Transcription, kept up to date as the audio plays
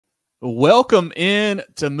Welcome in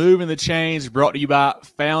to Moving the Chains, brought to you by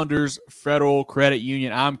Founders Federal Credit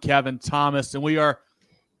Union. I'm Kevin Thomas, and we are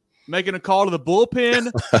making a call to the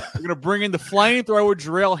bullpen. We're going to bring in the flamethrower,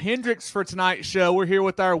 Jerel Hendricks, for tonight's show. We're here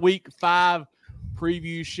with our Week 5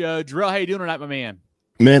 preview show. Jerel, how you doing tonight, my man?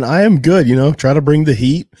 Man, I am good. Try to bring the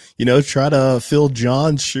heat, try to fill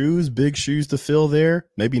John's shoes, big shoes to fill there.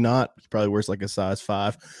 Maybe not. He probably wears like a size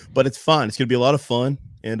 5, but it's fine. It's going to be a lot of fun,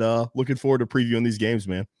 and looking forward to previewing these games,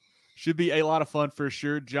 man. Should be a lot of fun for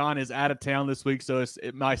sure. John is out of town this week, so it's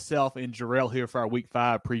myself and Jerel here for our Week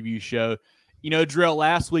 5 preview show. Jerel,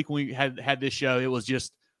 last week when we had this show, it was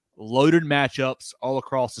just loaded matchups all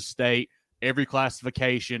across the state, every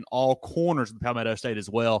classification, all corners of the Palmetto State as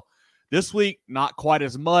well. This week, not quite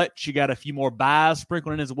as much. You got a few more buys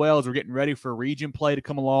sprinkled in as well as we're getting ready for region play to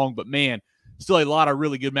come along. But, man, still a lot of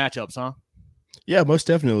really good matchups, huh? Yeah, most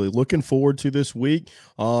definitely. Looking forward to this week.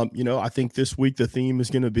 I think this week the theme is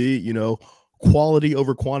going to be, quality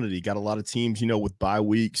over quantity. Got a lot of teams, with bye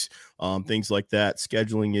weeks, things like that,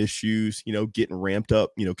 scheduling issues, getting ramped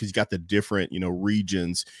up, because you got the different,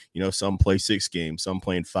 regions, some play 6 games, some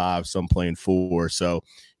playing 5, some playing 4. So,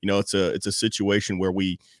 it's a situation where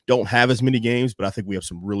we don't have as many games, but I think we have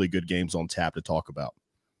some really good games on tap to talk about.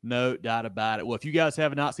 No doubt about it. Well, if you guys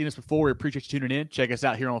have not seen us before, we appreciate you tuning in. Check us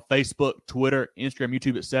out here on Facebook, Twitter, Instagram,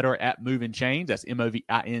 YouTube, etc. at Movin Chains. That's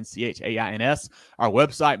MOVINCHAINS. Our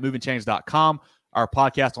website, movinchains.com. Our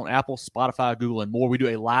podcast on Apple, Spotify, Google, and more. We do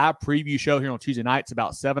a live preview show here on Tuesday nights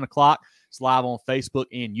about 7 o'clock. It's live on Facebook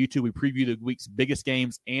and YouTube. We preview the week's biggest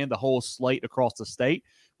games and the whole slate across the state.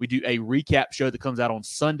 We do a recap show that comes out on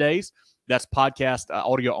Sundays. That's podcast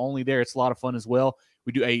audio only there. It's a lot of fun as well.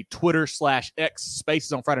 We do a Twitter/X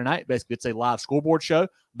Spaces on Friday night. Basically, it's a live scoreboard show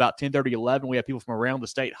about 10:30, 11. We have people from around the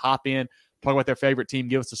state hop in, talk about their favorite team,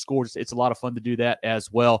 give us the scores. It's a lot of fun to do that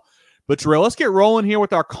as well. But, Jerel, let's get rolling here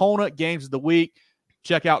with our CONA games of the week.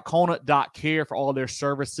 Check out CONA.care for all of their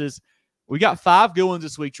services. We got 5 good ones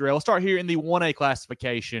this week, Jerel. Let's start here in the 1A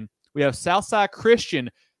classification. We have Southside Christian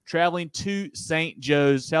traveling to St.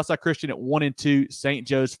 Joe's. Southside Christian at 1-2, St.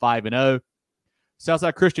 Joe's 5-0.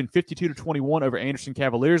 Southside Christian 52-21 over Anderson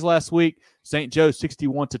Cavaliers last week. St. Joe's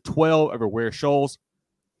 61-12 over Ware Shoals.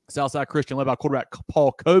 Southside Christian, led by quarterback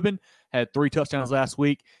Paul Coben, had 3 touchdowns last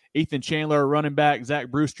week. Ethan Chandler, running back.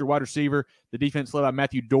 Zach Brewster, wide receiver. The defense led by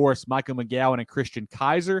Matthew Doris, Michael McGowan, and Christian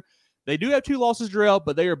Kaiser. They do have 2 losses, Jerel,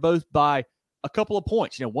 but they are both by a couple of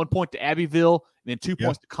points. 1 point to Abbeville and then 2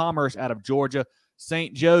 points to Commerce out of Georgia.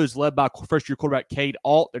 St. Joe's, led by first-year quarterback Cade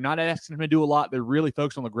Alt. They're not asking him to do a lot. They're really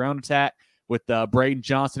focused on the ground attack with Braden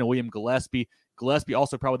Johnson and William Gillespie. Gillespie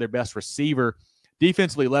also probably their best receiver.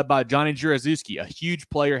 Defensively led by Johnny Jurazuski, a huge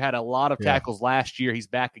player, had a lot of tackles last year. He's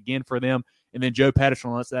back again for them. And then Joe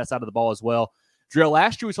Patterson on that side of the ball as well. Jerel,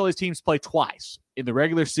 last year we saw these teams play twice. In the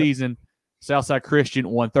regular season, Southside Christian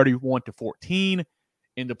won 31-14.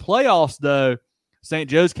 In the playoffs, though, St.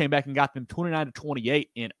 Joe's came back and got them 29-28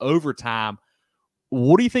 in overtime.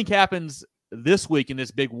 What do you think happens this week in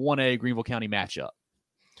this big 1A Greenville County matchup?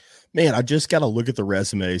 Man, I just got to look at the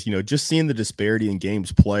resumes, just seeing the disparity in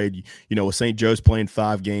games played, with St. Joe's playing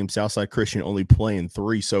 5 games, Southside Christian only playing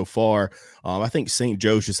 3 so far. I think St.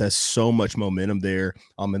 Joe's just has so much momentum there,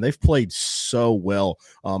 and they've played so well.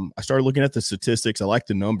 I started looking at the statistics. I like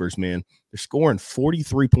the numbers, man. They're scoring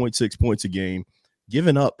 43.6 points a game,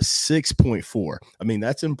 giving up 6.4. I mean,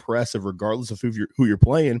 that's impressive regardless of who you're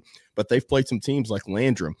playing, but they've played some teams like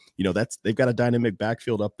Landrum. They've got a dynamic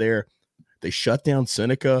backfield up there. They shut down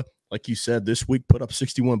Seneca. Like you said, this week put up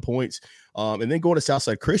 61 points. And then going to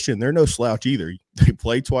Southside Christian, they're no slouch either. They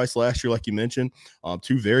played twice last year, like you mentioned.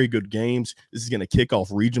 2 very good games. This is going to kick off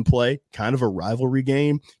region play, kind of a rivalry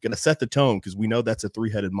game. Going to set the tone because we know that's a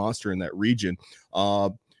 3-headed monster in that region.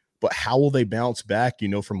 But how will they bounce back,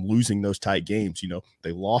 from losing those tight games?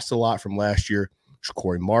 They lost a lot from last year.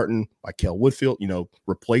 Corey Martin, Michael Woodfield,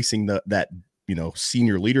 replacing that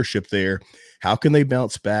senior leadership there. How can they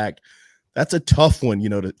bounce back? That's a tough one,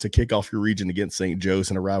 to kick off your region against St.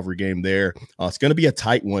 Joe's in a rivalry game there. It's going to be a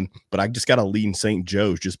tight one, but I just got to lean St.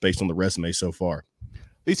 Joe's just based on the resume so far.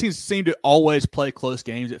 These teams seem to always play close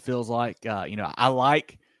games, it feels like. I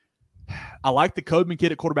like the Codeman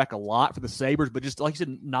kid at quarterback a lot for the Sabres, but just like you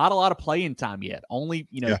said, not a lot of playing time yet. Only,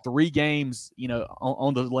 3 games,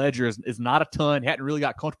 on the ledger is not a ton. Hadn't really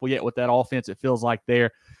got comfortable yet with that offense, it feels like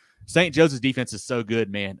there. St. Joseph's defense is so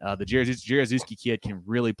good, man. The Jerazuski kid can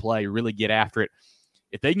really play, really get after it.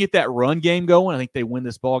 If they can get that run game going, I think they win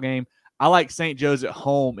this ball game. I like St. Joe's at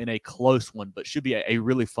home in a close one, but should be a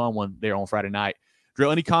really fun one there on Friday night.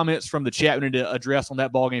 Jerel, any comments from the chat we need to address on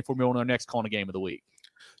that ball game before we move on to our next CONA game of the week?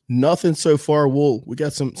 Nothing so far. We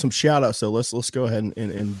got some shout outs, so let's go ahead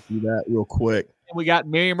and do that real quick. And we got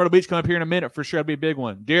Marion Myrtle Beach coming up here in a minute for sure. That'll be a big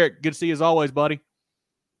one. Derek, good to see you as always, buddy.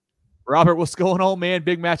 Robert, what's going on, man?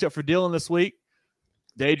 Big matchup for Dylan this week.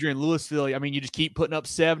 Deidre and Louisville. I mean, you just keep putting up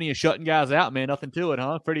 70 and shutting guys out, man. Nothing to it,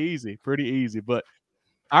 huh? Pretty easy. But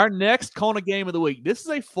our next CONA game of the week. This is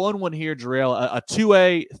a fun one here, Jerel. A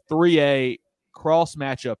 2A, 3A cross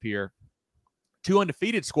matchup here. 2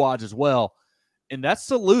 undefeated squads as well. And that's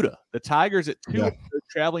Saluda. The Tigers at 2-0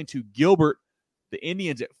 traveling to Gilbert. The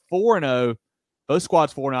Indians at 4-0. Both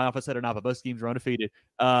squads 4-0. I don't know if I said it or not, but both teams are undefeated.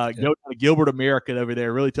 Go to Gilbert American over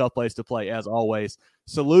there. Really tough place to play, as always.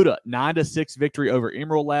 Saluda, 9-6 victory over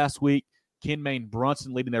Emerald last week. Kenmaine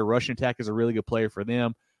Brunson leading their rushing attack is a really good player for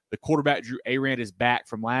them. The quarterback, Drew Arand, is back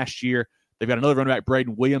from last year. They've got another running back,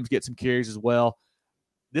 Braden Williams, get some carries as well.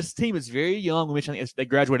 This team is very young. We mentioned they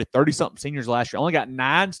graduated 30-something seniors last year. Only got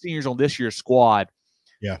 9 seniors on this year's squad.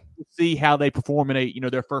 Yeah. We'll see how they perform in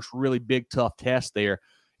their first really big, tough test there.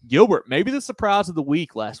 Gilbert, maybe the surprise of the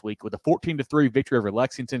week last week with a 14-3 victory over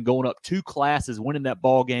Lexington, going up 2 classes, winning that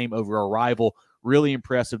ball game over a rival. Really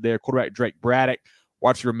impressive there. Quarterback Drake Braddock,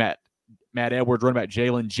 wide receiver Matt Edwards, running back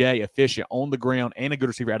Jalen J, efficient on the ground, and a good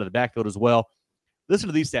receiver out of the backfield as well. Listen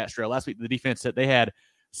to these stats, Trey. Last week, the defense said they had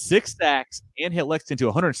 6 sacks and hit Lexington to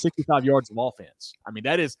 165 yards of offense. I mean,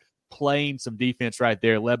 that is playing some defense right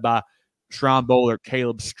there, led by Shrine Bowler,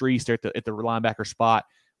 Caleb Streese there at the linebacker spot.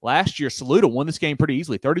 Last year, Saluda won this game pretty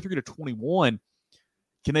easily, 33-21.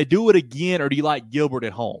 Can they do it again, or do you like Gilbert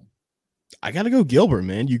at home? I got to go Gilbert,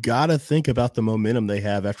 man. You got to think about the momentum they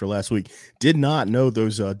have after last week. Did not know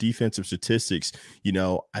those defensive statistics.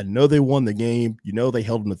 I know they won the game. They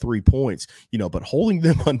held them to 3 points, but holding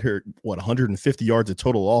them under, 150 yards of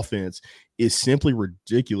total offense is simply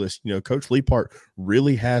ridiculous. Coach Leapart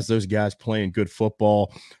really has those guys playing good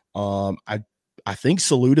football. I think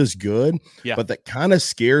Saluda's good, but that kind of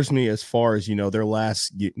scares me as far as, their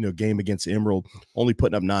last game against Emerald, only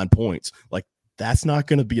putting up 9 points. Like, that's not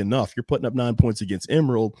going to be enough. You're putting up 9 points against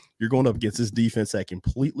Emerald. You're going up against this defense that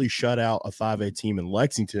completely shut out a 5A team in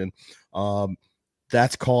Lexington.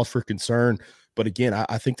 That's cause for concern. But again,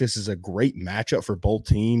 I think this is a great matchup for both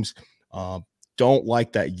teams. Don't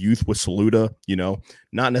like that youth with Saluda,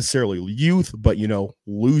 not necessarily youth, but,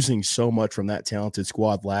 losing so much from that talented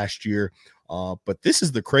squad last year. But this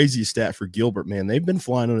is the craziest stat for Gilbert, man. They've been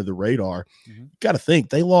flying under the radar. You got to think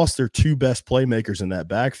they lost their 2 best playmakers in that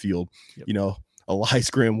backfield, Elias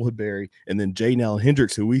Graham Woodbury and then Jaden Allen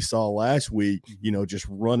Hendricks, who we saw last week, just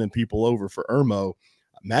running people over for Irmo.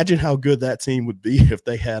 Imagine how good that team would be if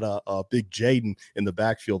they had a big Jaden in the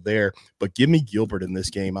backfield there. But give me Gilbert in this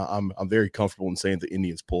game. I'm very comfortable in saying the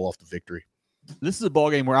Indians pull off the victory. This is a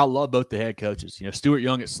ball game where I love both the head coaches. Stuart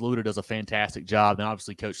Young at Saluda does a fantastic job. Then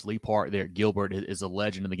obviously Coach Leapart there at Gilbert is a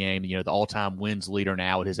legend in the game. The all-time wins leader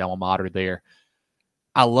now at his alma mater there.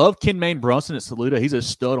 I love Kenmaine Brunson at Saluda. He's a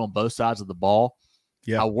stud on both sides of the ball.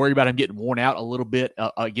 Yeah, I worry about him getting worn out a little bit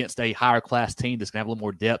against a higher class team that's going to have a little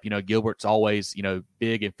more depth. Gilbert's always,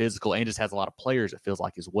 big and physical and just has a lot of players, it feels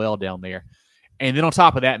like, as well down there. And then on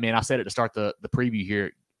top of that, man, I said it to start the preview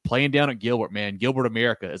here, playing down at Gilbert, man, Gilbert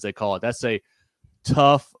America, as they call it. That's a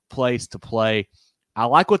tough place to play. I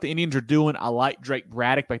like what the Indians are doing. I like Drake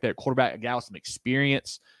Braddock back there at quarterback, a guy with some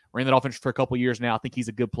experience. Ran that offense for a couple of years now. I think he's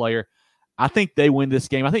a good player. I think they win this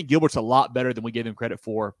game. I think Gilbert's a lot better than we gave him credit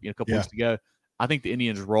for a couple weeks ago. I think the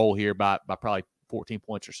Indians roll here by probably 14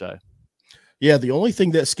 points or so. Yeah, the only thing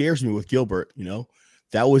that scares me with Gilbert,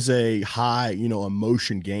 that was a high,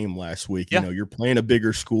 emotion game last week. Yeah. You're playing a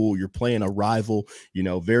bigger school, you're playing a rival,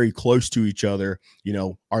 very close to each other.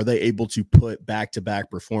 Are they able to put back-to-back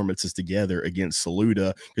performances together against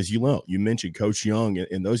Saluda? Because you mentioned Coach Young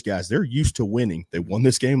and those guys, they're used to winning. They won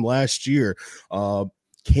this game last year.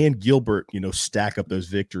 Can Gilbert, stack up those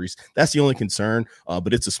victories? That's the only concern,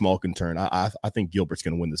 but it's a small concern. I think Gilbert's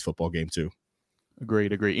going to win this football game too.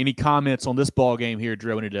 Agreed. Any comments on this ball game here,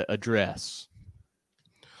 Drew, we need to address?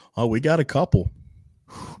 Oh, we got a couple.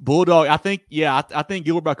 Bulldog, I think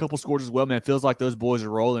Gilbert by a couple scores as well, man. It feels like those boys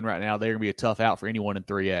are rolling right now. They're going to be a tough out for anyone in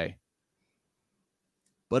 3A.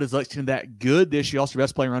 But is Lexington that good this year? Also,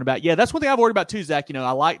 best playing running back. Yeah, that's one thing I've worried about too, Zach.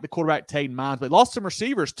 I like the quarterback Taden Mines, but they lost some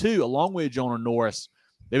receivers too, along with Jonah Norris.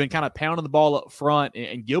 They've been kind of pounding the ball up front,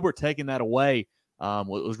 and Gilbert taking that away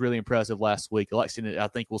was really impressive last week. Lexington, I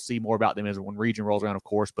think we'll see more about them as when region rolls around, of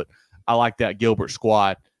course, but I like that Gilbert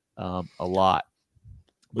squad a lot.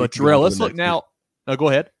 But Jerel, let's look now. Go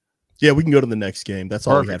ahead. Yeah, we can go to the next game. That's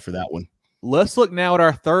all we had for that one. Let's look now at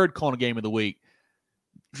our third CONA game of the week.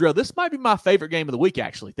 Jerel, this might be my favorite game of the week,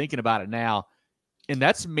 actually, thinking about it now, and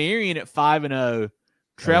that's Marion at 5-0,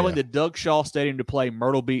 traveling to Doug Shaw Stadium to play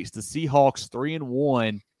Myrtle Beach. The Seahawks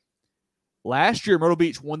 3-1. Last year, Myrtle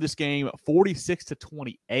Beach won this game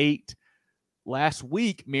 46-28. Last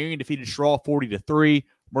week, Marion defeated Straw 40-3.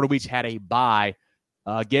 Myrtle Beach had a bye.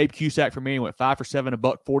 Gabe Cusack for Marion went 5 for 7,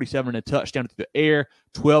 $147 and a touchdown through the air.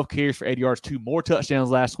 12 carries for 80 yards, 2 more touchdowns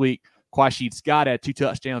last week. Quashid Scott had 2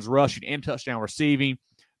 touchdowns rushing and touchdown receiving.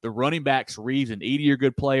 The running backs, Reeves and Edie, are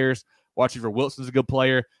good players. Watching for Wilson's a good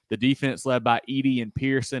player. The defense led by Edie and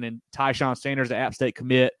Pearson and Tyshawn Sanders, the App State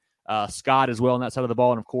commit. Scott as well on that side of the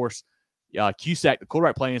ball. And, of course, Cusack, the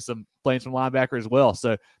quarterback, playing some linebacker as well.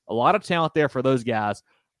 So a lot of talent there for those guys.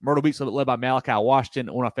 Myrtle Beach led by Malachi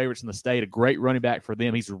Washington, one of my favorites in the state, a great running back for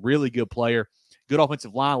them. He's a really good player. Good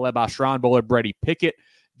offensive line led by Shrine Bowler Brady Pickett.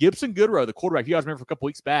 Gibson Goodrow, the quarterback, you guys remember a couple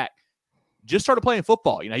weeks back, just started playing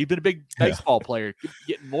football. He's been a big baseball player,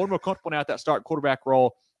 getting more and more comfortable now at that start quarterback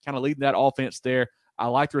role, kind of leading that offense there. I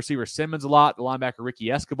like the receiver Simmons a lot. The linebacker Ricky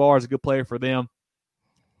Escobar is a good player for them.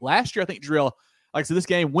 Last year, I think, Jerel, like I said, this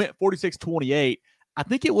game went 46-28. I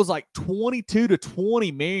think it was like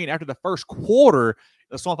 22-20 Marion after the first quarter.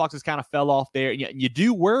 The Swamp Foxes kind of fell off there. And you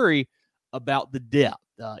do worry about the depth.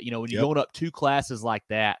 When you're going up 2 classes like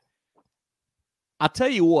that. I'll tell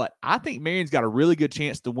you what, I think Marion's got a really good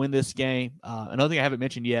chance to win this game. Another thing I haven't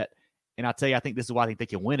mentioned yet, and I'll tell you, I think this is why I think they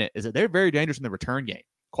can win it, is that they're very dangerous in the return game.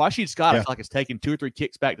 Quashid Scott, I feel like, has taken 2 or 3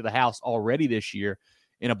 kicks back to the house already this year.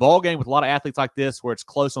 In a ball game with a lot of athletes like this where it's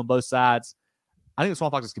close on both sides, I think the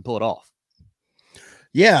Swamp Foxes can pull it off.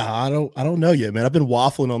 Yeah, I don't know yet, man. I've been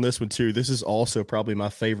waffling on this one too. This is also probably my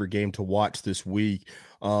favorite game to watch this week.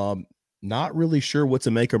 Not really sure what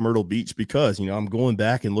to make of Myrtle Beach because, I'm going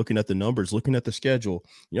back and looking at the numbers, looking at the schedule,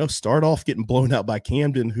 start off getting blown out by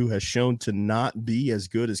Camden, who has shown to not be as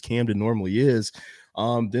good as Camden normally is.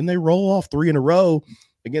 Then they roll off 3 in a row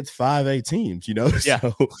against 5A teams,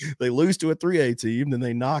 so they lose to a 3A team, then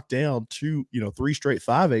they knock down 3 straight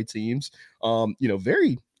 5A teams,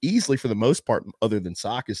 very easily for the most part, other than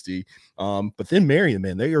Sockesty. But then Marion,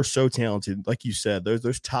 man, they are so talented. Like you said,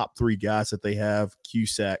 those top 3 guys that they have,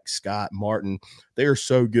 Cusack, Scott, Martin, they are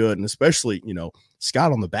so good. And especially,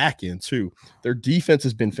 Scott on the back end too. Their defense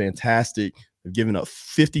has been fantastic. They've given up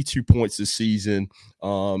 52 points this season.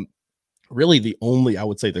 Really I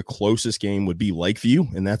would say the closest game would be Lakeview,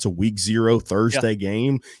 and that's a week 0 Thursday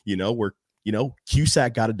game, where,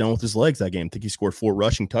 Cusack got it done with his legs that game. I think he scored 4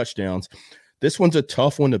 rushing touchdowns. This one's a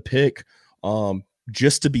tough one to pick.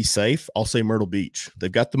 Just to be safe, I'll say Myrtle Beach.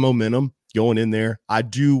 They've got the momentum going in there. I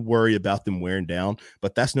do worry about them wearing down,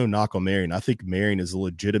 but that's no knock on Marion. I think Marion is a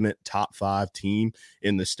legitimate top 5 team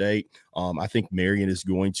in the state. I think Marion is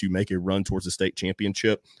going to make a run towards the state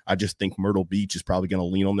championship. I just think Myrtle Beach is probably going to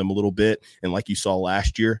lean on them a little bit. And like you saw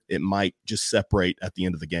last year, it might just separate at the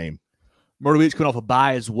end of the game. Myrtle Beach coming off a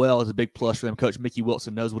bye as well is a big plus for them. Coach Mickey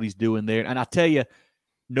Wilson knows what he's doing there. And I tell you,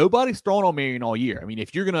 nobody's throwing on Marion all year. I mean,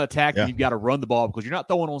 if you're going to attack them, you've got to run the ball because you're not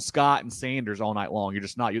throwing on Scott and Sanders all night long. You're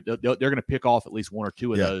just not. They're going to pick off at least 1 or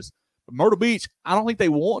 2 of those. But Myrtle Beach, I don't think they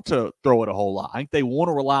want to throw it a whole lot. I think they want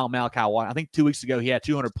to rely on Malachi White. I think 2 weeks ago he had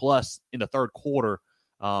 200+ in the third quarter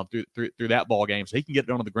through that ball game, so he can get it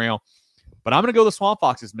on the ground. But I'm going to go the Swamp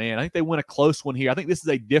Foxes, man. I think they win a close one here. I think this is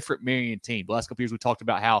a different Marion team. The last couple years we talked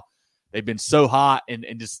about how they've been so hot and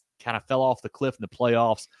just kind of fell off the cliff in the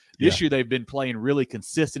playoffs. This year they've been playing really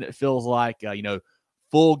consistent. It feels like,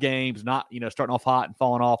 full games, not, starting off hot and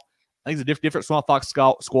falling off. I think it's a different Swamp Fox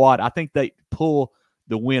squad. I think they pull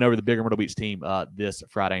the win over the bigger Myrtle Beach team this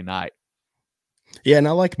Friday night. Yeah, and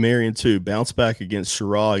I like Marion too. Bounce back against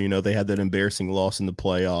Sherrod. They had that embarrassing loss in the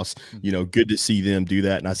playoffs. Good to see them do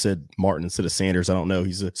that. And I said Martin instead of Sanders. I don't know.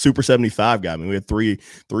 He's a Super 75 guy. I mean, we had three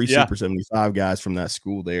Super 75 guys from that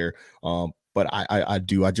school there. But I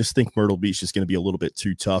just think Myrtle Beach is going to be a little bit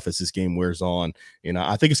too tough as this game wears on. And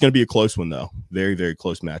I think it's going to be a close one, though. Very, very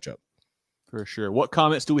close matchup. For sure. What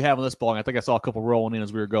comments do we have on this ball? I think I saw a couple rolling in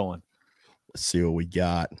as we were going. Let's see what we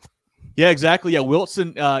got. Yeah, exactly. Yeah,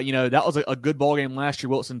 Wilson, that was a good ball game last year.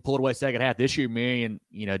 Wilson pulled away second half. This year, Marion,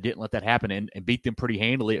 didn't let that happen and beat them pretty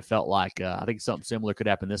handily, it felt like. I think something similar could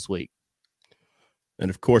happen this week. And,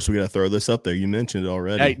 of course, we got to throw this up there. You mentioned it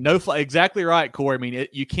already. Hey, exactly right, Corey. I mean,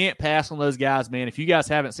 you can't pass on those guys, man. If you guys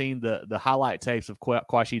haven't seen the highlight tapes of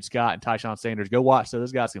Quashid Scott and Tyshawn Sanders, go watch so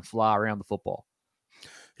those guys can fly around the football.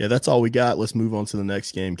 Yeah, that's all we got. Let's move on to the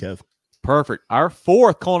next game, Kev. Perfect. Our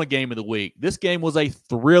 4th CONA game of the week. This game was a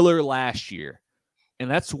thriller last year, and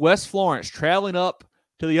that's West Florence traveling up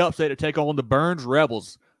to the upstate to take on the Byrnes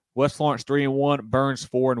Rebels. West Florence 3-1, Byrnes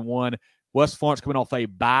 4-1. West Florence coming off a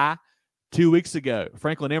bye 2 weeks ago.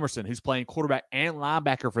 Franklin Emerson, who's playing quarterback and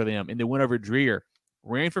linebacker for them, and they went over Dreer,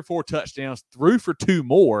 ran for 4 touchdowns, threw for 2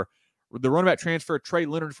 more, The running back transfer, Trey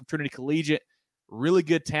Leonard from Trinity Collegiate, really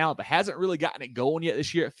good talent, but hasn't really gotten it going yet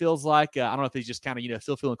this year. It feels like I don't know if he's just kind of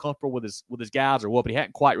still feeling comfortable with his guys or what, but he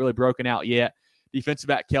hadn't quite really broken out yet. Defensive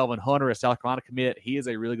back Kelvin Hunter, a South Carolina commit. He is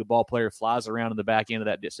a really good ball player, flies around in the back end of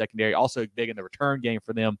that secondary. Also big in the return game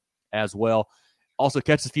for them as well. Also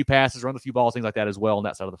catches a few passes, runs a few balls, things like that as well on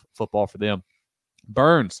that side of the football for them.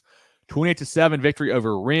 Byrnes, 28-7 victory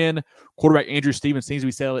over Wren. Quarterback Andrew Stevens seems to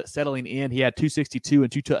be settling in. He had 262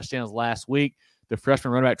 and 2 touchdowns last week. The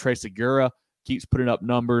freshman running back Trey Segura keeps putting up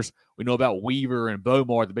numbers. We know about Weaver and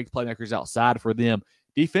Bomar, the big playmakers outside for them.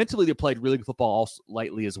 Defensively, they played really good football also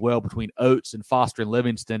lately as well between Oates and Foster and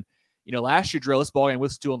Livingston. Last year, Jerel, this ball game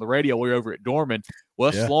was still on the radio. We were over at Dorman.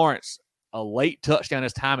 West Florence, a late touchdown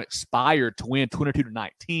as time expired to win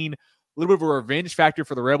 22-19. A little bit of a revenge factor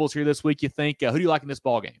for the Rebels here this week, you think. Who do you like in this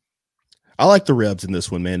ball game? I like the Rebs in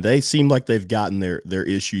this one, man. They seem like they've gotten their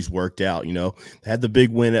issues worked out. They had the big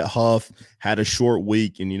win at Huff, had a short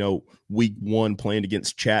week, and, week 1 playing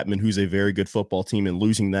against Chapman, who's a very good football team, and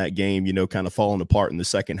losing that game, kind of falling apart in the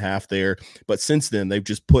second half there. But since then, they've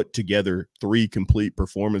just put together 3 complete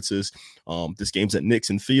performances. This game's at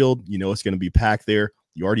Nixon Field. It's going to be packed there.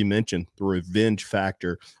 You already mentioned the revenge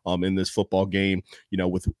factor in this football game,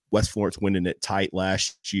 with West Florence winning it tight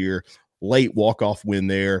last year. Late walk-off win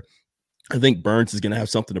there. I think Byrnes is going to have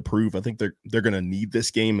something to prove. I think they're going to need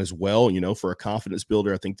this game as well, for a confidence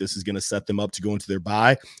builder. I think this is going to set them up to go into their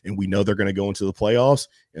bye, and we know they're going to go into the playoffs,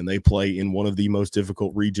 and they play in one of the most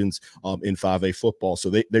difficult regions in 5A football. So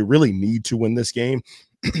they really need to win this game.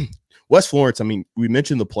 West Florence, we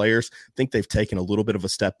mentioned the players. I think they've taken a little bit of a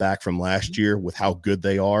step back from last year with how good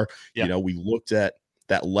they are. Yeah. We looked at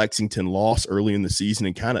that Lexington loss early in the season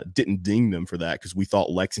and kind of didn't ding them for that because we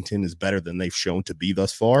thought Lexington is better than they've shown to be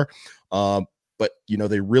thus far. But,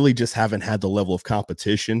 they really just haven't had the level of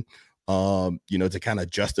competition, to kind of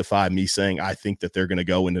justify me saying I think that they're going to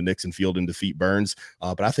go into Nixon Field and defeat Byrnes.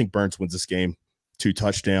 But I think Byrnes wins this game, 2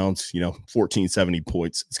 touchdowns, 14, 70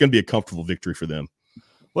 points. It's going to be a comfortable victory for them.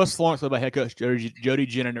 West Florence, led by head coach Jody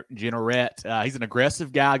Generette. He's an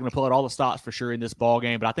aggressive guy, going to pull out all the stops for sure in this ball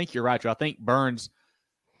game. But I think you're right, Joe. I think Byrnes,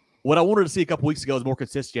 what I wanted to see a couple weeks ago is more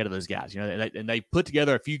consistency out of those guys. And they put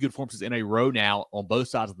together a few good performances in a row now on both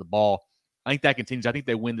sides of the ball. I think that continues. I think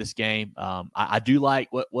they win this game. I do like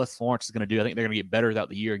what West Florence is going to do. I think they're going to get better throughout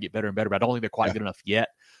the year and get better and better, but I don't think they're quite good enough yet.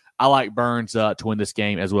 I like Byrnes to win this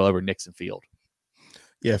game as well over Nixon Field.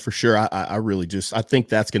 Yeah, for sure. I really I think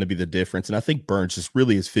that's going to be the difference. And I think Byrnes just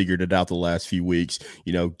really has figured it out the last few weeks,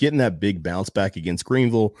 getting that big bounce back against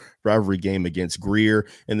Greenville, rivalry game against Greer,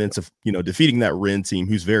 and then, defeating that Wren team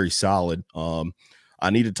who's very solid. I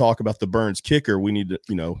need to talk about the Byrnes kicker. We need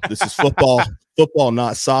to, this is football,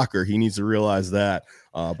 not soccer. He needs to realize that.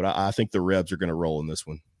 But I think the Rebs are going to roll in this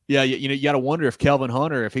one. Yeah, you got to wonder if Kelvin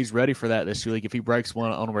Hunter, if he's ready for that this week, if he breaks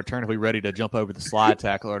one on a return, if he's ready to jump over the slide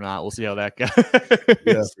tackle or not. We'll see how that goes.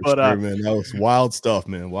 Yeah, but, sure, man. That was wild stuff,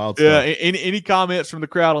 man. Wild stuff. Yeah, any comments from the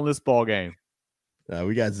crowd on this ball game?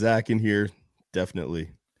 We got Zach in here, definitely.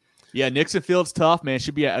 Yeah, Nixon Field's tough, man.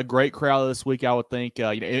 Should be a great crowd this week, I would think.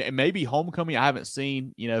 It may be homecoming. I haven't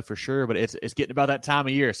seen, for sure, but it's getting about that time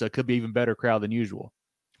of year, so it could be even better crowd than usual.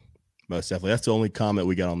 Most definitely. That's the only comment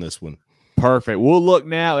we got on this one. Perfect. We'll look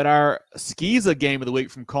now at our SCISA game of the week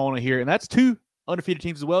from CONA here, and that's 2 undefeated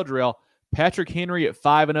teams as well, Jerel. Patrick Henry at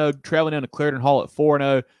 5-0, traveling down to Clarendon Hall at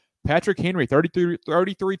 4-0. Patrick Henry,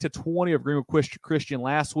 33-20 of Greenwood Christian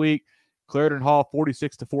last week. Clarendon Hall,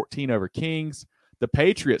 46-14 over Kings. The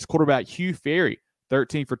Patriots, quarterback Hugh Ferry,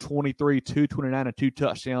 13 for 23, 229 and 2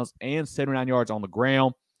 touchdowns, and 79 yards on the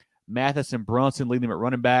ground. Mathis and Brunson leading them at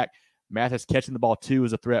running back. Mathis catching the ball, too,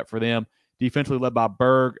 is a threat for them. Defensively led by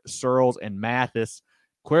Berg, Searles, and Mathis.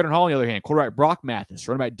 Clarendon Hall, on the other hand, quarterback Brock Mathis,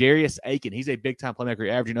 running back Darius Aiken. He's a big-time playmaker,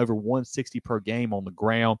 averaging over 160 per game on the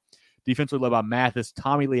ground. Defensively led by Mathis,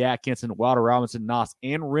 Tommy Lee Atkinson, Wilder Robinson, Noss,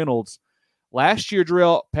 and Reynolds. Last year,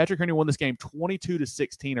 Jerel, Patrick Henry won this game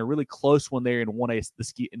 22-16, a really close one there in the 1A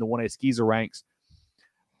SCISA ranks.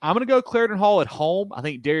 I'm going to go Clarendon Hall at home. I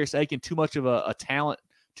think Darius Aiken, too much of a talent,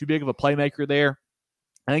 too big of a playmaker there.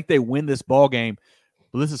 I think they win this ball game.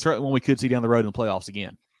 But this is certainly one we could see down the road in the playoffs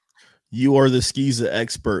again. You are the SCISA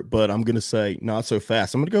expert, but I'm going to say not so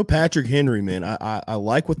fast. I'm going to go Patrick Henry, man. I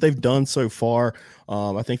like what they've done so far.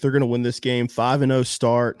 I think they're going to win this game. 5-0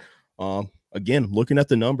 start. Again, looking at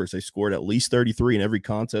the numbers, they scored at least 33 in every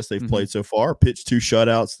contest they've played so far. Pitched 2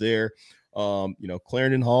 shutouts there.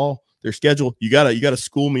 Clarendon Hall, their schedule. You gotta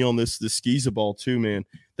school me on this SCISA ball too, man.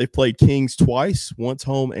 They played Kings twice, once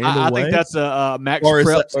home and away. I think that's a Max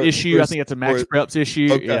Preps issue. I think it's a Max Preps issue.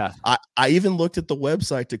 Okay. Yeah. I even looked at the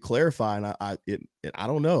website to clarify, and I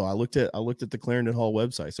don't know. I looked at the Clarendon Hall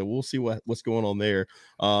website, so we'll see what's going on there.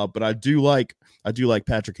 But I do like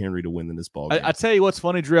Patrick Henry to win in this ball game. I tell you what's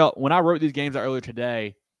funny, Jerel. When I wrote these games out earlier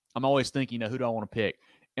today, I'm always thinking, who do I want to pick?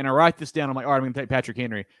 And I write this down. I'm like, all right, I'm going to take Patrick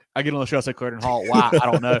Henry. I get on the show, I say Clarendon Hall. Why? I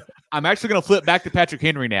don't know. I'm actually going to flip back to Patrick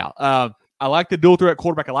Henry now. I like the dual threat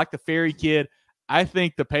quarterback. I like the Ferry kid. I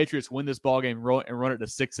think the Patriots win this ball game and run it to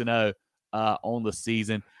 6-0 on the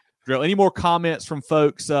season. Jerel, any more comments from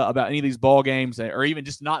folks about any of these ball games, or even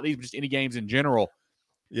just not these, but just any games in general?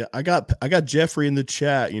 Yeah, I got Jeffrey in the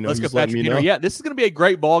chat. Let's go Patrick Henry. Yeah, this is going to be a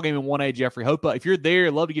great ball game in 1A, Jeffrey. Hope if you're there,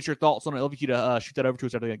 love to get your thoughts on it. Love you to shoot that over to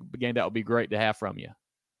us after the game. That would be great to have from you.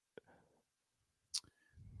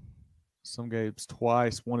 Some games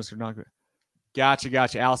twice. One is not good.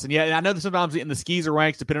 Gotcha, Allison. Yeah, and I know that sometimes in the SCISA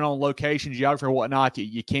ranks, depending on location, geography, or whatnot,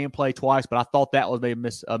 you can play twice, but I thought that was maybe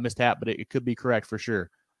a mishap, but it could be correct for sure.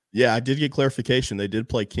 Yeah, I did get clarification. They did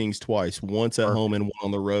play Kings twice, once at home and one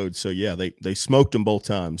on the road. So yeah, they smoked them both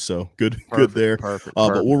times. So good there. Perfect.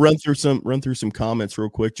 But we'll run through some comments real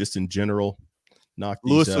quick, just in general. Knock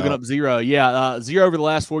these Lewis out. looking up 0. Yeah, 0 over the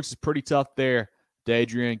last 4 weeks is pretty tough there.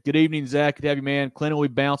 Adrian. Good evening, Zach. Good to have you, man. Clinton will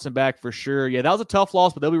be bouncing back for sure. Yeah, that was a tough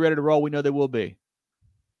loss, but they'll be ready to roll. We know they will be.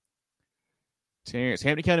 Terrence,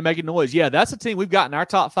 Hampton County making noise. Yeah, that's a team we've got in our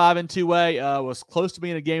top 5 in 2A. Was close to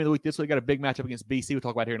being a game of the week this week. Got a big matchup against BC. We'll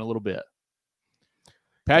talk about here in a little bit.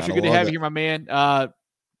 Patrick, good to have you here, my man.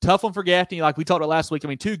 Tough one for Gaffney. Like we talked about last week. I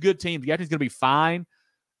mean, 2 good teams. Gaffney's going to be fine.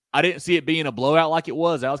 I didn't see it being a blowout like it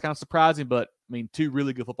was. That was kind of surprising, but, I mean, 2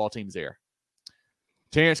 really good football teams there.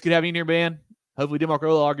 Terrence, good to have you in here, man. Hopefully, Denmark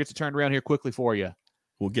Olar gets it turned around here quickly for you.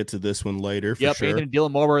 We'll get to this one later for sure. Anthony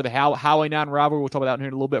Dylan Marlboro, the Highway 9 rivalry. We'll talk about that in here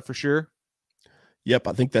in a little bit for sure. Yep,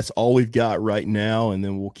 I think that's all we've got right now, and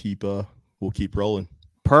then we'll keep rolling.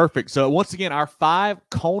 Perfect. So once again, our 5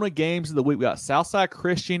 CONA games of the week. We got Southside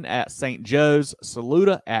Christian at St. Joe's,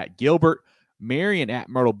 Saluda at Gilbert, Marion at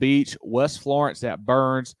Myrtle Beach, West Florence at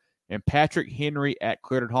Byrnes, and Patrick Henry at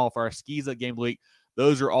Clarendon Hall for our SCISA game of the week.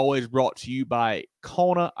 Those are always brought to you by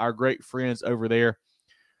CONA, our great friends over there.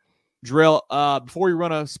 Jerel, before we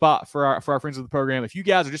run a spot for our friends of the program, if you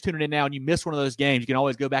guys are just tuning in now and you missed one of those games, you can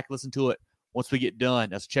always go back and listen to it once we get done.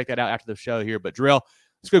 Let's check that out after the show here. But Jerel,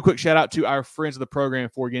 let's go a quick shout out to our friends of the program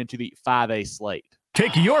before we get into the 5A slate.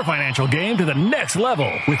 Take your financial game to the next level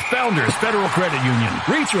with Founders Federal Credit Union.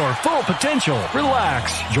 Reach your full potential.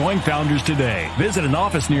 Relax. Join Founders today. Visit an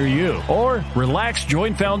office near you or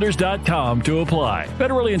relaxjoinfounders.com to apply.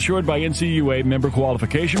 Federally insured by NCUA, member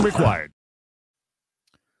qualification required.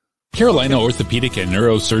 Carolina Orthopedic and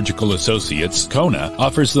Neurosurgical Associates, CONA,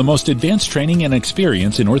 offers the most advanced training and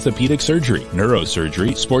experience in orthopedic surgery,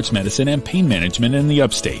 neurosurgery, sports medicine, and pain management in the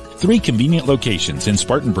upstate. 3 convenient locations in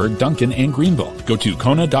Spartanburg, Duncan, and Greenville. Go to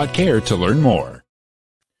CONA.care to learn more.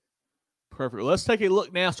 Perfect. Let's take a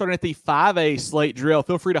look now, starting at the 5A slate. Jerel,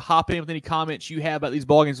 feel free to hop in with any comments you have about these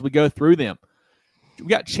ballgames as we go through them. We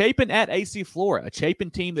got Chapin at AC Flora, a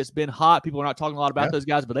Chapin team that's been hot. People are not talking a lot about those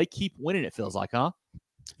guys, but they keep winning, it feels like, huh?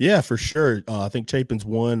 Yeah, for sure. I think Chapin's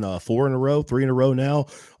won 4 in a row, 3 in a row now.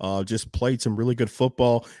 Just played some really good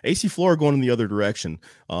football. AC Flora going in the other direction.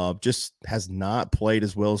 Just has not played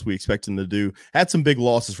as well as we expect him to do. Had some big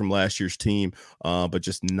losses from last year's team, but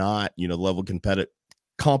just not, level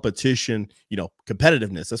competition,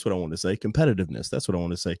 competitiveness. That's what I want to say. Competitiveness. That's what I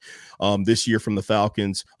want to say. This year from the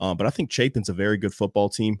Falcons. But I think Chapin's a very good football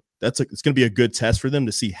team. It's going to be a good test for them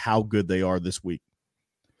to see how good they are this week.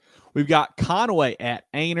 We've got Conway at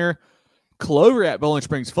Ainer, Clover at Bowling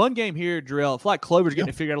Springs. Fun game here, Jerel. I feel like Clover's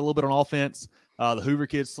getting to figure out a little bit on offense. The Hoover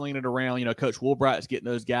kids slinging it around. Coach Woolbright's getting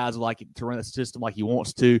those guys to run the system like he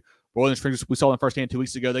wants to. Bowling Springs, we saw them firsthand 2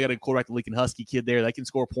 weeks ago. They got a quarterback, the Lincoln Husky kid there. They can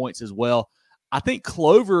score points as well. I think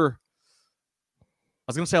Clover – I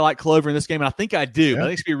was going to say I like Clover in this game, and I think I do. Yeah. I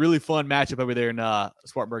think it's going to be a really fun matchup over there in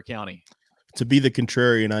Spartanburg County. To be the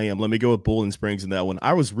contrarian, I am. Let me go with Bowling Springs in that one.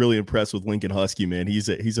 I was really impressed with Lincoln Husky, man. He's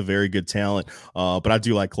a very good talent, but I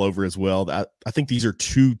do like Clover as well. I think these are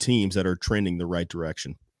 2 teams that are trending the right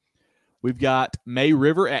direction. We've got May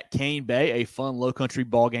River at Cane Bay, a fun low country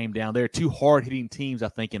ball game down there. 2 hard-hitting teams, I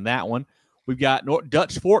think, in that one. We've got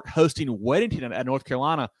Dutch Fork hosting Weddington at North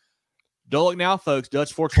Carolina. Don't look now, folks.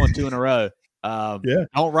 Dutch Fork's won 2 in a row.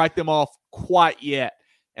 Don't write them off quite yet.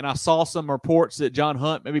 And I saw some reports that John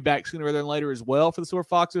Hunt may be back sooner rather than later as well for the Silver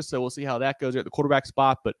Foxes. So we'll see how that goes there at the quarterback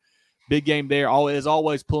spot. But big game there.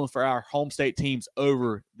 Always pulling for our home state teams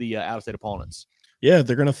over the out-of-state opponents. Yeah,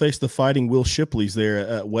 they're going to face the Fighting Will Shipleys there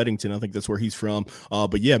at Weddington. I think that's where he's from.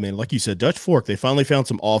 But yeah, man, like you said, Dutch Fork, they finally found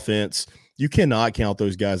some offense. You cannot count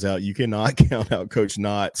those guys out. You cannot count out Coach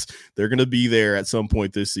Knotts. They're going to be there at some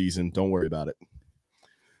point this season. Don't worry about it.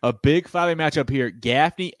 A big 5A matchup here.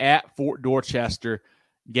 Gaffney at Fort Dorchester.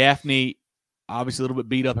 Gaffney, obviously a little bit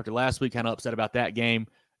beat up after last week, kind of upset about that game.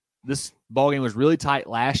 This ball game was really tight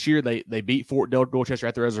last year. They beat Fort Dorchester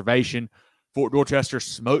at the reservation. Fort Dorchester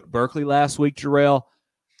smoked Berkeley last week, Jerel.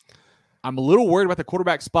 I'm a little worried about the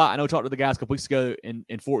quarterback spot. I know I talked to the guys a couple weeks ago, and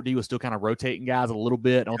Fort D was still kind of rotating guys a little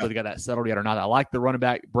bit. I don't know if they got that settled yet or not. I like the running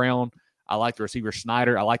back, Brown. I like the receiver,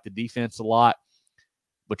 Snyder. I like the defense a lot.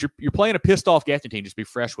 But you're playing a pissed-off Gaffney team. Just be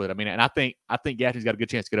fresh with it. I mean, and I think Gaffney's got a good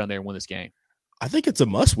chance to get on there and win this game. I think it's a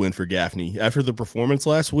must-win for Gaffney after the performance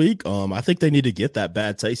last week. I think they need to get that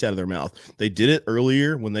bad taste out of their mouth. They did it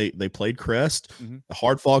earlier when they played Crest. A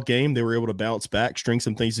hard-fought game. They were able to bounce back, string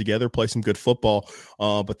some things together, play some good football.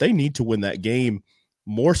 But they need to win that game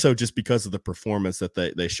more so just because of the performance that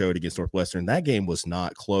they showed against Northwestern. That game was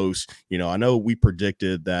not close. You know, I know we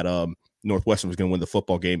predicted that Northwestern was going to win the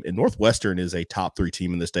football game, and Northwestern is a top 3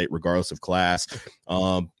 team in the state regardless of class.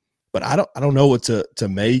 But I don't know what to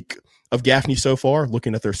make of Gaffney so far,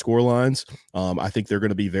 looking at their score lines. I think they're going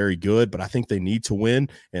to be very good, but I think they need to win.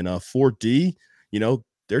 And 4D, you know,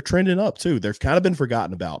 they're trending up too. They've kind of been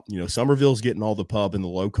forgotten about. You know, Somerville's getting all the pub in the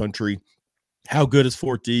low country. How good is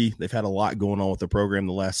Fort D? They've had a lot going on with the program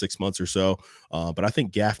the last 6 months or so. But I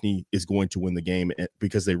think Gaffney is going to win the game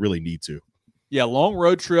because they really need to. Yeah, long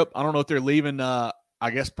road trip. I don't know if they're leaving, I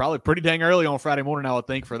guess probably pretty dang early on Friday morning, I would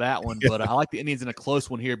think, for that one. But I like the Indians in a close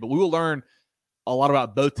one here. But we will learn a lot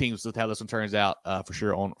about both teams with how this one turns out for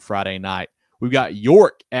sure on Friday night. We've got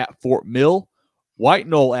York at Fort Mill, White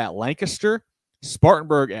Knoll at Lancaster,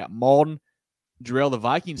 Spartanburg at Malden. Jerel, the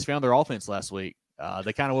Vikings found their offense last week.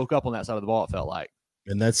 They kind of woke up on that side of the ball, it felt like.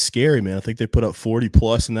 And that's scary, man. I think they put up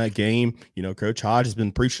 40-plus in that game. You know, Coach Hodge has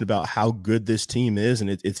been preaching about how good this team is, and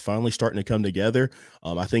it's finally starting to come together.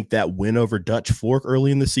 I think that win over Dutch Fork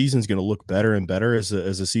early in the season is going to look better and better as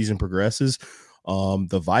the season progresses.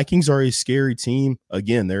 The Vikings are a scary team.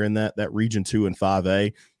 Again, they're in that region 2 and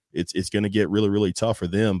 5A. It's going to get really, really tough for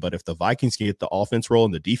them. But if the Vikings can get the offense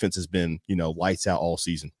rolling, the defense has been, you know, lights out all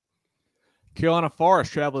season. Carolina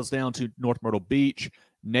Forest travels down to North Myrtle Beach.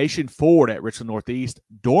 Nation Ford at Richland Northeast.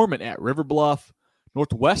 Dormant at River Bluff.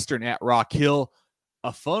 Northwestern at Rock Hill.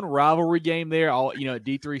 A fun rivalry game there, all you know, at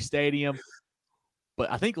D3 Stadium.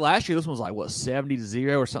 But I think last year this one was like, what,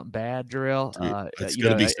 70-0 or something bad, Jerel? It's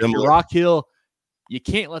going to be similar. Rock Hill, you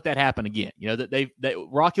can't let that happen again. You know, that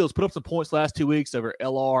Rock Hill's put up some points last 2 weeks over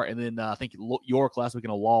LR, and then I think York last week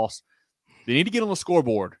in a loss. They need to get on the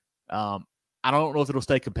scoreboard. I don't know if it'll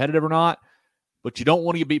stay competitive or not, but you don't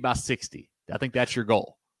want to get beat by 60. I think that's your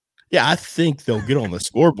goal. Yeah, I think they'll get on the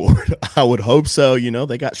scoreboard. I would hope so. You know,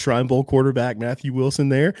 they got Shrine Bowl quarterback Matthew Wilson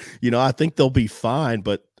there. You know, I think they'll be fine,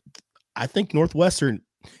 but I think Northwestern,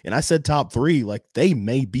 and I said top 3, like they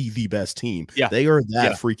may be the best team. Yeah. They are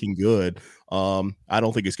that freaking good. I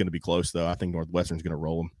don't think it's going to be close, though. I think Northwestern's going to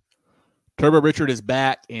roll them. Turbo Richard is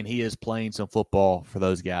back, and he is playing some football for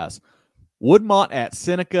those guys. Woodmont at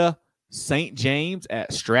Seneca, St. James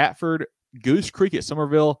at Stratford, Goose Creek at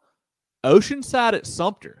Somerville, Oceanside at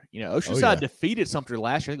Sumter. You know, Oceanside defeated Sumter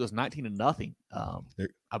last year. I think it was 19-0,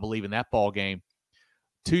 I believe, in that ball game.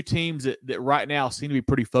 Two teams that right now seem to be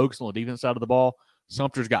pretty focused on the defense side of the ball.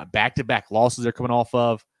 Sumter's got back-to-back losses they're coming off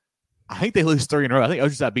of. I think they lose 3 in a row. I think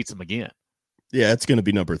Oceanside beats them again. Yeah, it's going to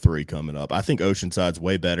be number 3 coming up. I think Oceanside's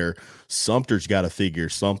way better. Sumter's got to figure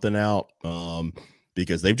something out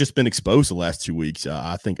because they've just been exposed the last 2 weeks.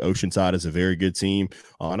 I think Oceanside is a very good team.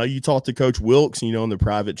 I know you talked to Coach Wilkes, you know, in the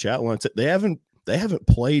private chat line. They haven't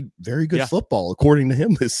played very good football, according to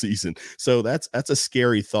him, this season. So that's a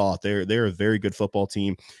scary thought. They're a very good football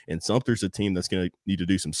team, and Sumter's a team that's going to need to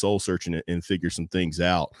do some soul searching and figure some things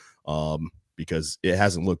out because it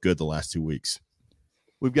hasn't looked good the last 2 weeks.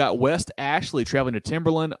 We've got West Ashley traveling to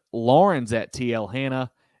Timberland, Lawrence at TL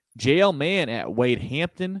Hanna, JL Mann at Wade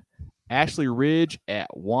Hampton, Ashley Ridge at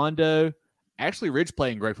Wando. Ashley Ridge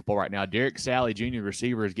playing great football right now. Derek Sally, junior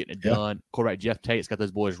receiver, is getting it done. Quarterback Jeff Tate's got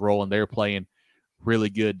those boys rolling. They're playing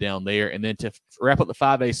really good down there. And then to wrap up the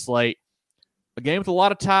 5A slate, a game with a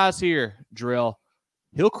lot of ties here, Jerel.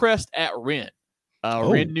 Hillcrest at Wren.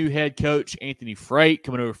 Wren new head coach Anthony Freight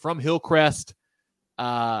coming over from Hillcrest.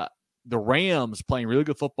 The Rams playing really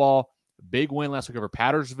good football. Big win last week over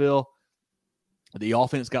Pattersville. The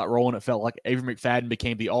offense got rolling. It felt like Avery McFadden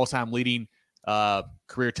became the all-time leading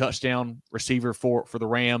career touchdown receiver for the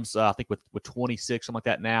Rams. I think with 26, something like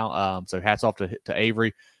that now. So hats off to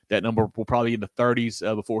Avery. That number will probably be in the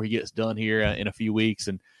 30s before he gets done here in a few weeks.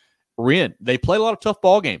 And Wren, they played a lot of tough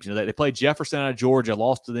ball games. They played Jefferson out of Georgia,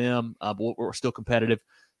 lost to them, but we're still competitive.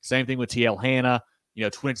 Same thing with TL Hanna.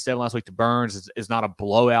 27 last week to Byrnes is not a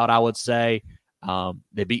blowout, I would say.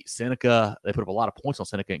 They beat Seneca. They put up a lot of points on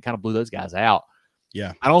Seneca and kind of blew those guys out.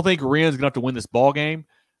 Yeah. I don't think Wren's going to have to win this ball game,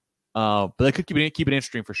 but they could keep it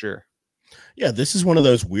interesting for sure. Yeah, this is one of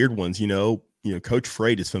those weird ones. Coach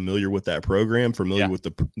Freight is familiar with that program, familiar with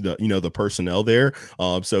the personnel there.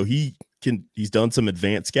 So he's done some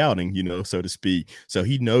advanced scouting, so to speak. So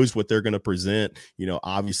he knows what they're going to present.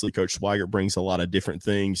 Obviously Coach Swigert brings a lot of different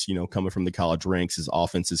things, coming from the college ranks. His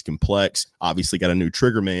offense is complex, obviously got a new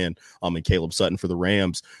trigger man, and Caleb Sutton for the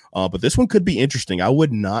Rams. But this one could be interesting. I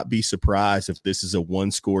would not be surprised if this is a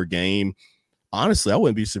 1-score game. Honestly, I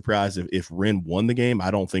wouldn't be surprised if Wren won the game. I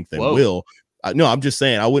don't think they will. No, I'm just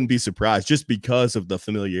saying I wouldn't be surprised just because of the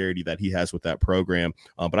familiarity that he has with that program.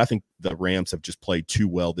 But I think the Rams have just played too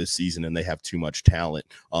well this season, and they have too much talent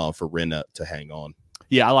for Wren to hang on.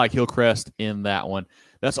 Yeah, I like Hillcrest in that one.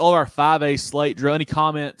 That's all our 5A slate. Drew, any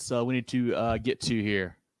comments we need to get to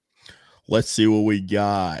here? Let's see what we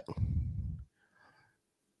got.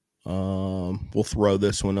 We'll throw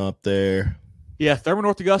this one up there. Yeah, Thurman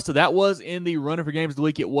North Augusta, that was in the running for games of the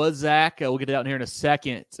week. It was Zach. We'll get that in here in a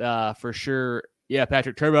second for sure. Yeah,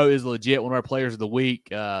 Patrick Turbo is legit, one of our players of the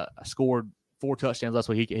week. Scored 4 touchdowns last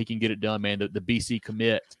week. He can get it done, man. The BC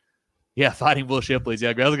commit. Yeah, Fighting Bull Shipley's.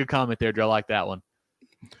 Yeah, that was a good comment there, Drew. I like that one.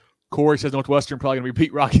 Corey says Northwestern probably going to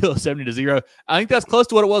repeat Rock Hill 70-0. I think that's close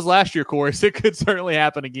to what it was last year, Corey. So it could certainly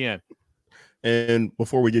happen again. And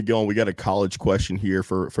before we get going, we got a college question here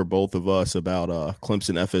for both of us about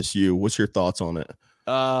Clemson FSU. What's your thoughts on it?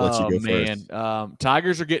 Let's go first.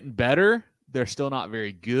 Tigers are getting better. They're still not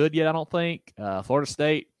very good yet, I don't think. Florida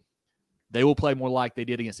State, they will play more like they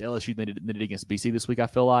did against LSU than they did against BC this week, I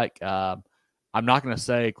feel like. I'm not going to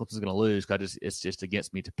say Clemson's going to lose because it's just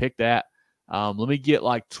against me to pick that. Let me get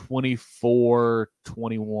like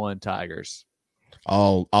 24-21 Tigers.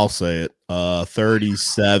 I'll say it.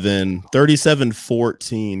 37-14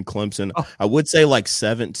 Clemson. I would say like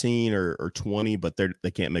 17 or 20, but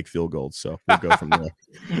they can't make field goals, so we'll go from there.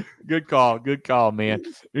 Good call, man.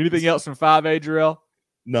 Anything else from 5A, Jerel?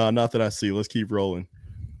 No, not that I see. Let's keep rolling.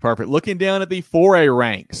 Perfect. Looking down at the 4A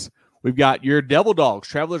ranks, we've got your Devil Dogs,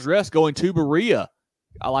 Travelers Rest, going to Berea.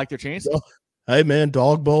 I like their chances. Hey, man,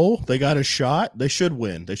 Dog Bowl, they got a shot. They should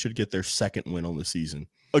win. They should get their second win on the season.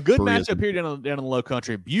 A good matchup here down in the Low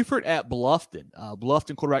Country. Buford at Bluffton.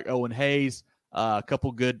 Bluffton quarterback Owen Hayes. A couple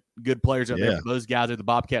good players out there. For those guys, the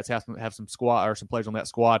Bobcats have some squad or some players on that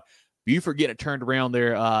squad. Buford getting it turned around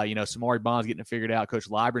there. Samari Bond's getting it figured out. Coach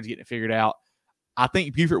Liburn's getting it figured out. I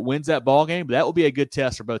think Buford wins that ball game, but that will be a good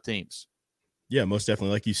test for both teams. Yeah, most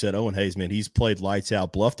definitely. Like you said, Owen Hayes, man, he's played lights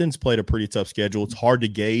out. Bluffton's played a pretty tough schedule. It's hard to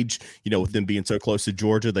gauge, with them being so close to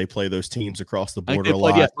Georgia. They play those teams across the border a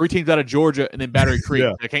lot. Yeah, 3 teams out of Georgia and then Battery Creek.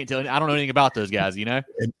 I can't tell. I don't know anything about those guys,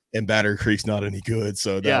 And Battery Creek's not any good,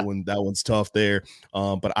 so that one's tough there.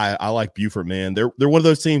 But I like Buford, man. They're one of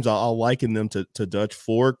those teams. I'll liken them to Dutch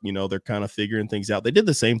Fork. They're kind of figuring things out. They did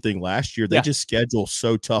the same thing last year. They just schedule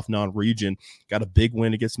so tough non-region. Got a big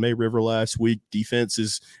win against May River last week. Defense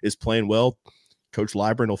is playing well. Coach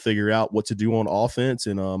Liburn will figure out what to do on offense,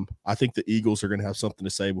 and I think the Eagles are going to have something to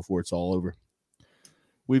say before it's all over.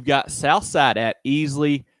 We've got Southside at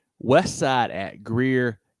Easley, Westside at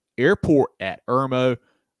Greer, Airport at Irmo.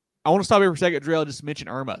 I want to stop here for a second, Jerel, just to mention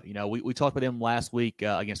Irmo. We talked about them last week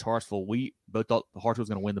against Hartsville. We both thought Hartsville was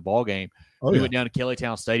going to win the ball game. We went down to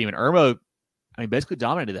Kellytown Stadium, and Irmo, basically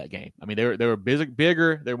dominated that game. They were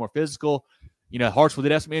bigger, they were more physical. Hartsville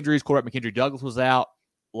did have some injuries. Quarterback McKendry Douglas was out.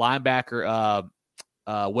 Linebacker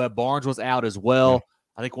Webb Barnes was out as well.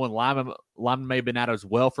 I think one lineman may have been out as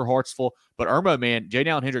well for Hartsville. But Irmo, man, J.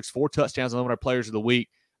 Allen Hendricks, 4 touchdowns on one of our players of the week.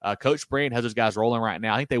 Coach Brand has those guys rolling right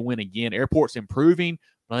now. I think they win again. Airport's improving,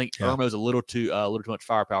 but I think Irmo's a little too much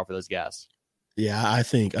firepower for those guys. Yeah, I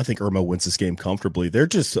think Irmo wins this game comfortably. They're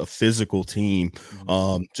just a physical team.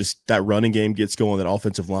 Just that running game gets going, that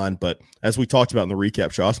offensive line. But as we talked about in the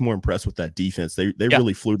recap show, I was more impressed with that defense. They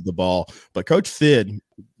really flew to the ball. But Coach Fidd,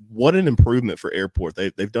 what an improvement for Airport.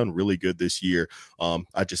 They've done really good this year.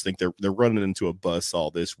 I just think they're running into a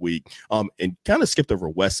buzzsaw this week. And kind of skipped over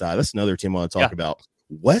Westside. That's another team I want to talk about.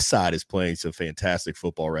 Westside is playing some fantastic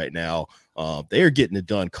football right now. They are getting it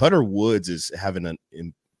done. Cutter Woods is having an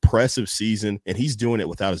impressive season, and he's doing it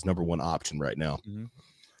without his number one option right now.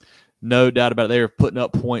 No doubt about it. They're putting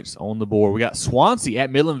up points on the board. We got Swansea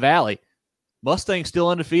at Midland Valley. Mustangs still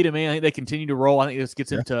undefeated, man. I think they continue to roll. I think this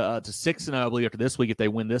gets them to 6-0, I believe, after this week if they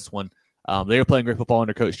win this one. They are playing great football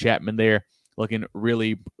under Coach Chapman there, looking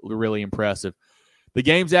really, really impressive. The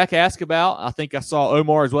game Zach asked about, I think I saw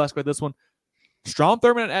Omar as well ask about this one. Strom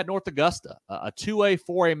Thurmond at North Augusta, a 2A,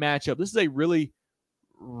 4A matchup. This is a really,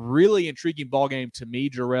 really intriguing ball game to me,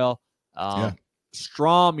 Jerel.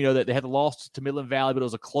 Strom, that they had the loss to Midland Valley, but it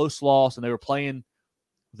was a close loss, and they were playing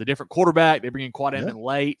with a different quarterback. They bring in Quad Edmond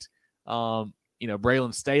late.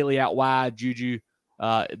 Braylon Staley out wide. Juju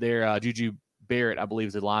Barrett, I believe,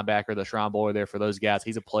 is the linebacker, the Shrine Boy there for those guys.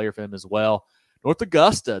 He's a player for them as well. North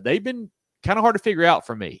Augusta, they've been kind of hard to figure out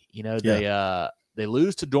for me. They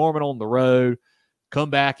lose to Dorman on the road, come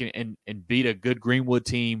back and beat a good Greenwood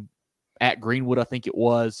team at Greenwood, I think it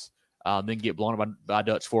was, then get blown up by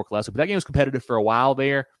Dutch Fork last week. But that game was competitive for a while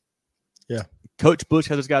there. Yeah. Coach Bush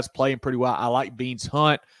has those guys playing pretty well. I like Beans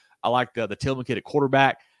Hunt. I like the Tillman kid at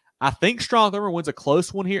quarterback. I think Strom Thurmond wins a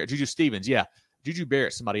close one here. Juju Stevens, yeah. Juju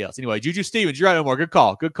Barrett, somebody else. Anyway, Juju Stevens, you're right, Omar. Good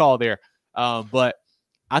call there. But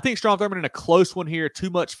I think Strom Thurmond in a close one here.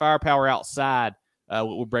 Too much firepower outside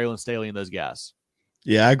with Braylon Staley and those guys.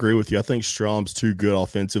 Yeah, I agree with you. I think Strom's too good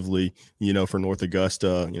offensively, for North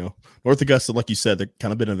Augusta. North Augusta, like you said, they've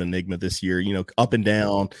kind of been an enigma this year, up and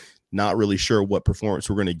down, not really sure what performance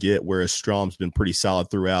we're going to get, whereas Strom's been pretty solid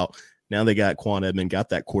throughout. Now they got Quan Edmond, got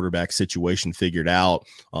that quarterback situation figured out.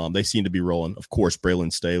 They seem to be rolling. Of course,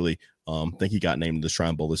 Braylon Staley, I think he got named to the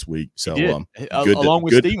Shrine Bowl this week. So along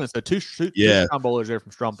with Stevens, so two Shrine Bowlers there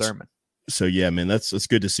from Strom Thurmond. So, yeah, man, that's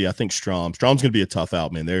good to see. I think Strom's going to be a tough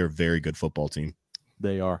out, man. They're a very good football team.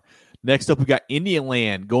 They are. Next up, we got Indian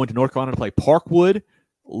Land going to North Carolina to play Parkwood.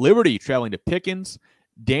 Liberty traveling to Pickens.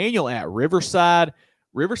 Daniel at Riverside.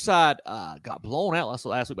 Riverside got blown out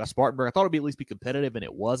last week by Spartanburg. I thought it'd at least be competitive, and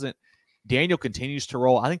it wasn't. Daniel continues to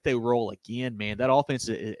roll. I think they roll again, man. That offense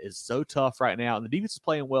is so tough right now, and the defense is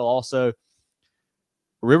playing well also.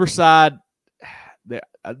 Riverside,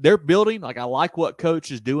 they're building. I like what Coach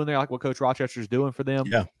is doing there. I like what Coach Rochester is doing for them.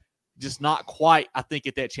 Yeah. Just not quite, I think,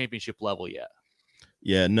 at that championship level yet.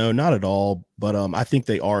 Yeah, no, not at all. But I think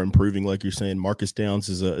they are improving, like you're saying. Marcus Downs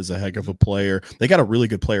is a heck of a player. They got a really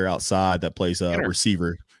good player outside that plays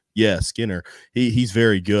receiver. Yeah, Skinner. He's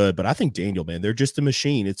very good. But I think Daniel, man, they're just a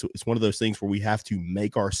machine. It's one of those things where we have to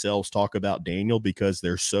make ourselves talk about Daniel because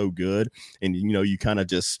they're so good. And, you kind of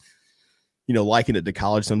just, liken it to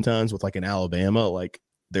college sometimes with an Alabama.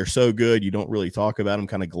 They're so good, you don't really talk about them,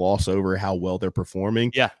 kind of gloss over how well they're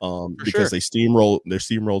performing. Yeah, because they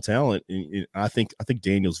steamroll talent. And I think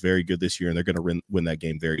Daniel's very good this year, and they're going to win that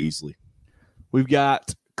game very easily. We've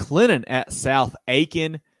got Clinton at South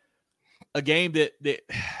Aiken, a game that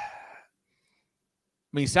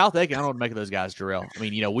South Aiken, I don't know what to make of those guys, Jerel.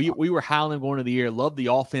 We were high on them going into the year. Loved the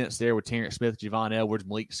offense there with Terrence Smith, Javon Edwards,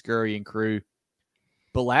 Malik Scurry, and crew.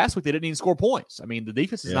 But last week, they didn't even score points. The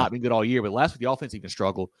defense has not been good all year, but last week, the offense even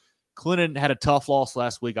struggled. Clinton had a tough loss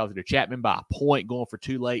last week. I was to Chapman by a point, going for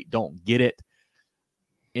too late. Don't get it.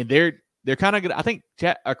 And they're kind of good. I think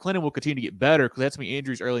Clinton will continue to get better because they had some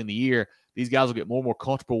injuries early in the year. These guys will get more and more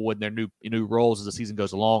comfortable with their new roles as the season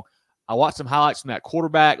goes along. I watched some highlights from that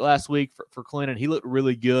quarterback last week for Clinton. He looked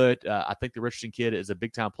really good. I think the Richardson kid is a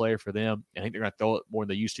big-time player for them. I think they're going to throw it more than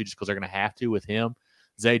they used to just because they're going to have to with him.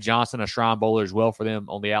 Zay Johnson, a Shrine Bowler as well for them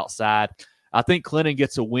on the outside. I think Clinton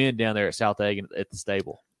gets a win down there at South Aiken at the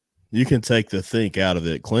stable. You can take the think out of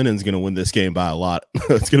it. Clinton's going to win this game by a lot.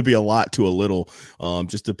 It's going to be a lot to a little.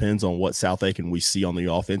 Just depends on what South Aiken we see on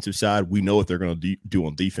the offensive side. We know what they're going to do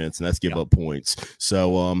on defense, and that's give up points.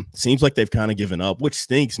 So seems like they've kind of given up, which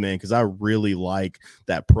stinks, man, because I really like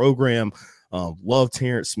that program. Love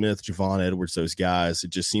Terrence Smith, Javon Edwards, those guys.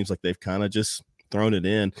 It just seems like they've kind of just thrown it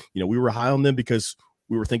in. We were high on them because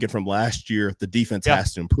we were thinking from last year, the defense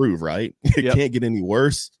has to improve, right? It can't get any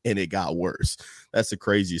worse, and it got worse. That's the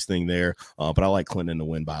craziest thing there. But I like Clinton to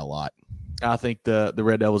win by a lot. I think the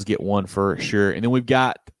Red Devils get one for sure. And then we've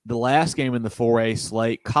got the last game in the 4A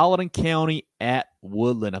slate, Colleton County at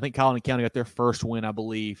Woodland. I think Colleton County got their first win, I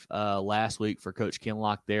believe, last week for Coach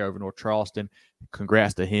Kinlock there over North Charleston.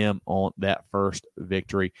 Congrats to him on that first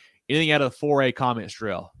victory. Anything out of the 4A comments,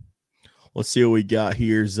 Jerel? Let's see what we got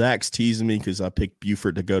here. Zach's teasing me because I picked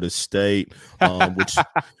Buford to go to state, which,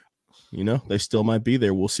 they still might be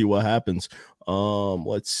there. We'll see what happens.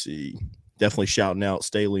 Let's see. Definitely shouting out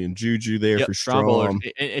Staley and Juju there for Strom.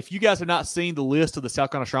 If you guys have not seen the list of the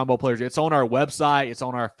South Carolina Shrine Bowl players, it's on our website. It's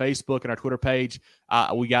on our Facebook and our Twitter page.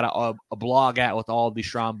 We got a blog out with all the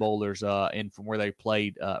Shrine Bowlers and from where they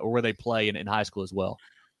played or where they play in high school as well.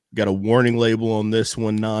 Got a warning label on this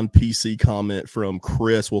one, non-PC comment from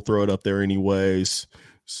Chris. We'll throw it up there anyways.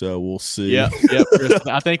 So we'll see. Yep. Chris,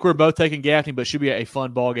 I think we're both taking Gaffney, but it should be a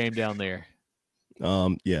fun ball game down there.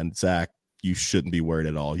 Yeah, and Zach, you shouldn't be worried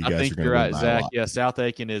at all. You I guys think are going you're to right, Zach. Yeah, South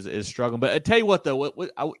Aiken is struggling. But I tell you what, though,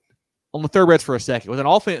 on the thoroughbreds for a second, with an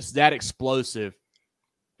offense that explosive,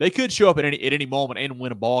 they could show up at any moment and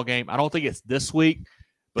win a ball game. I don't think it's this week,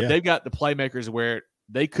 but they've got the playmakers where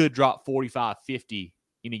they could drop 45, 50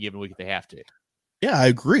 any given week if they have to. Yeah, I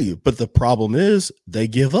agree. But the problem is they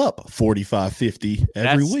give up 45, 50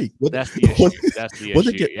 every week. That's the issue. That's the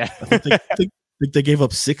issue. I think they gave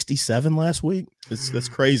up 67 last week. That's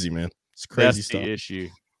crazy, man. It's crazy stuff. That's the issue.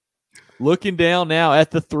 Looking down now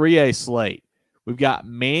at the 3A slate, we've got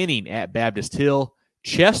Manning at Baptist Hill,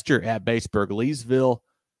 Chester at Batesburg, Leesville,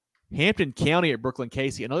 Hampton County at Brooklyn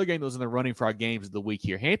Casey. Another game that was in the running for our games of the week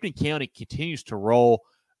here. Hampton County continues to roll.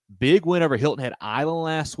 Big win over Hilton Head Island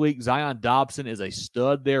last week. Zion Dobson is a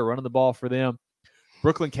stud there running the ball for them.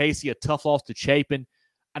 Brooklyn Casey, a tough loss to Chapin.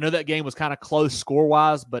 I know that game was kind of close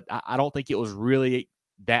score-wise, but I don't think it was really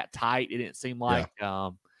that tight. It didn't seem like. Yeah.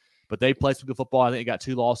 But they played some good football. I think they got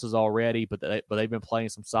 2 losses already, but they've been playing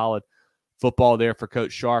some solid football there for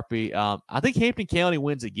Coach Sharpie. I think Hampton County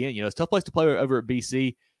wins again. It's a tough place to play over at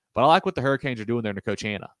BC, but I like what the Hurricanes are doing there under Coach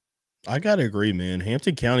Hanna. I got to agree, man.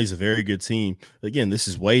 Hampton County is a very good team. Again, this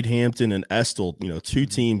is Wade Hampton and Estill, 2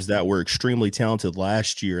 teams that were extremely talented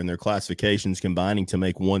last year in their classifications, combining to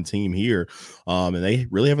make one team here. And they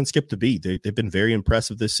really haven't skipped a beat. They've been very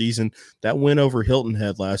impressive this season. That win over Hilton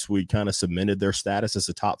Head last week kind of cemented their status as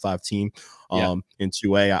a top 5 team in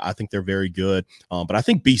 2A. I think they're very good. But I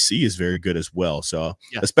think BC is very good as well. So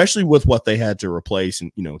especially with what they had to replace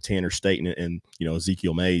and, Tanner Staten and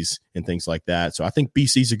Ezekiel Mays and things like that. So I think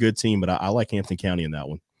BC's a good team, but I like Hampton County in that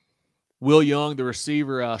one. Will Young, the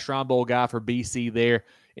receiver, Shrine Bowl guy for BC there.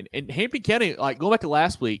 And Hampton County, like going back to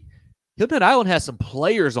last week, Hilton Head Island has some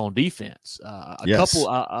players on defense.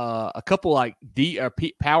 A couple like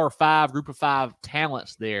Power 5, Group of 5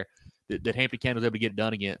 talents there that Hampton County was able to get it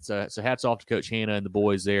done against. So hats off to Coach Hanna and the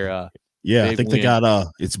boys there. I think they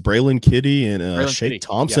got it's Braylon Kitty and Shake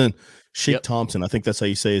Thompson. Yep. Shake Thompson. I think that's how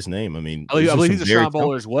you say his name. I mean, I believe he's a Shrine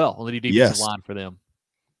Bowler as well on the defensive line for them.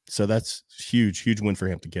 So that's huge win for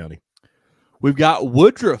Hampton County. We've got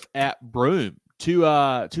Woodruff at Broome. Two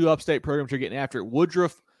upstate programs are getting after it.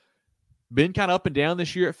 Woodruff been kind of up and down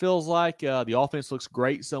this year, it feels like. The offense looks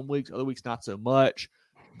great some weeks, other weeks not so much.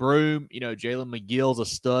 Broome, Jalen McGill's a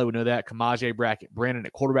stud. We know that. Kamaje Brandon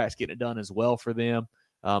at quarterback's getting it done as well for them.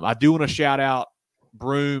 I do want to shout out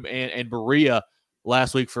Broome and Berea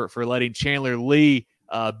last week for letting Chandler Lee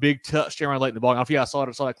big touchdown late in the ball. I don't know if you guys saw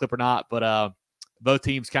that clip or not, but both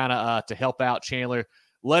teams kind of to help out Chandler.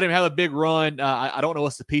 Let him have a big run. I don't know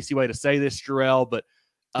what's the PC way to say this, Jerel, but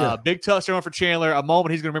big touchdown for Chandler, a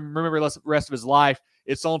moment he's going to remember the rest of his life.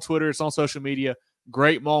 It's on Twitter. It's on social media.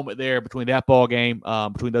 Great moment there between that ball game,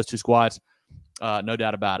 between those 2 squads. No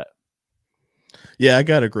doubt about it. Yeah, I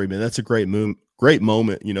got to agree, man. That's a great moment,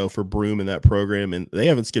 for Broome in that program, and they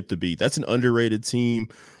haven't skipped a beat. That's an underrated team.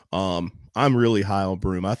 I'm really high on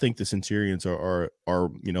Broome. I think the Centurions are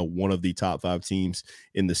one of the top 5 teams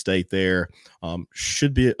in the state there.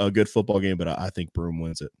 Should be a good football game, but I think Broome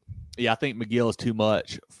wins it. Yeah, I think McGill is too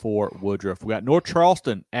much for Woodruff. We got North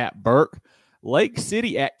Charleston at Burke, Lake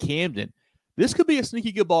City at Camden. This could be a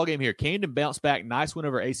sneaky good ball game here. Camden bounced back. Nice win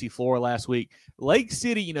over AC Flora last week. Lake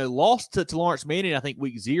City, lost to Lawrence Manning, I think,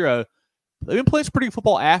 week 0. They've been playing some pretty good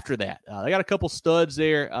football after that. They got a couple studs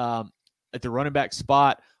there at the running back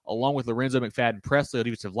spot, along with Lorenzo McFadden Presley, a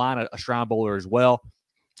defensive line, a Shrine Bowler as well.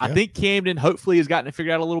 Yeah. I think Camden hopefully has gotten it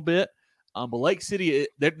figured out a little bit. But Lake City,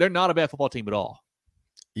 they're not a bad football team at all.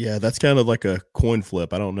 Yeah, that's kind of like a coin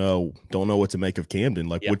flip. I don't know what to make of Camden.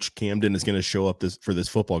 Which Camden is going to show up for this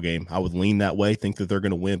football game. I would lean that way, think that they're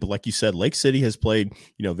going to win. But like you said, Lake City has played,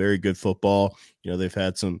 very good football. They've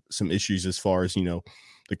had some issues as far as,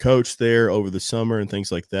 the coach there over the summer and things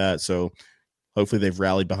like that. So hopefully they've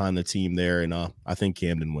rallied behind the team there, and I think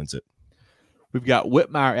Camden wins it. We've got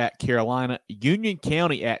Whitmire at Carolina, Union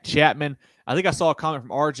County at Chapman. I think I saw a comment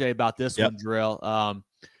from RJ about this one, Jerel.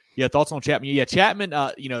 Thoughts on Chapman? Yeah, Chapman,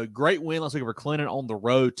 great win last week over Clinton on the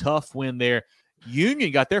road. Tough win there.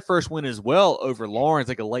 Union got their first win as well over Lawrence,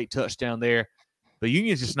 like a late touchdown there. But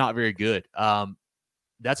Union's just not very good.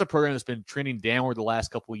 That's a program that's been trending downward the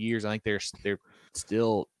last couple of years. I think they're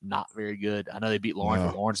still not very good. I know they beat Lawrence,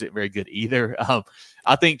 but Lawrence isn't very good either.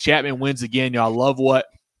 I think Chapman wins again. I love what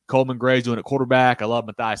Coleman Gray's doing at quarterback. I love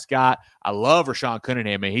Matthias Scott. I love Rashawn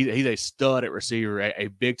Cunningham. Man, he's a stud at receiver, a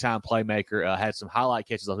big-time playmaker. Had some highlight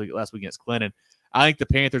catches last week against Clinton. I think the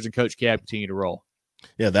Panthers and Coach Cab continue to roll.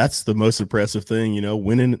 Yeah, that's the most impressive thing,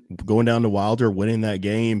 going down to Wilder, winning that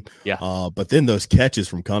game. Yeah. But then those catches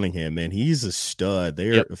from Cunningham, man, he's a stud.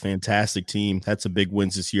 They're a fantastic team. Had some big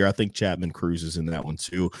wins this year. I think Chapman cruises in that one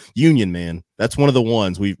too. Union, man, that's one of the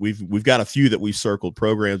ones we've got a few that we've circled,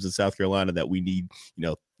 programs in South Carolina that we need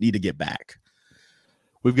to get back.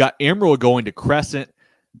 We've got Emerald going to Crescent.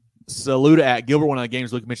 Saluda at Gilbert, one of the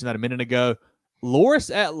games Luke mentioned that a minute ago. Loris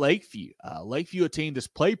at Lakeview. Lakeview, a team that's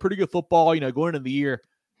played pretty good football, going into the year.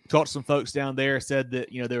 Talked to some folks down there, said that,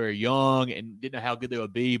 they were young and didn't know how good they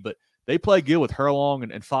would be, but they played good with Herlong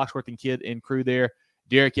and Foxworth and Kid and crew there.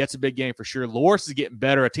 Derek, that's a big game for sure. Loris is getting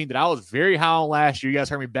better, a team that I was very high on last year. You guys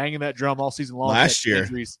heard me banging that drum all season long. Last year.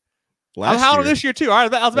 I'm high on this year, too. All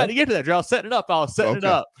right, I was about to get to that, Jerel. I was setting it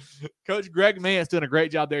up. Coach Greg Mann's doing a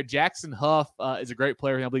great job there. Jackson Huff is a great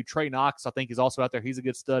player. I believe Trey Knox, I think, is also out there. He's a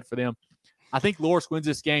good stud for them. I think Loris wins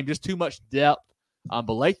this game. Just too much depth.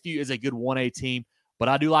 But Lakeview is a good 1A team. But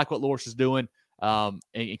I do like what Loris is doing and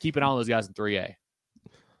keep an eye on those guys in 3A.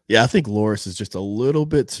 Yeah, I think Loris is just a little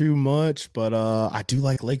bit too much, but I do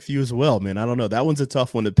like Lakeview as well, man. I don't know. That one's a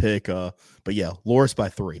tough one to pick. But yeah, Loris by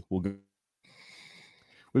 3. We'll go.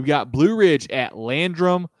 We've got Blue Ridge at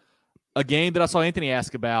Landrum, a game that I saw Anthony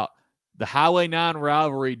ask about. The Highway 9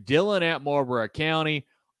 rivalry, Dillon at Marlboro County.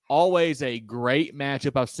 Always a great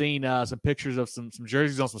matchup. I've seen some pictures of some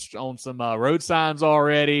jerseys on some road signs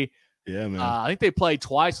already. Yeah, man. I think they played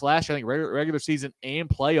twice last year, I think regular season and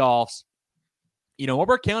playoffs.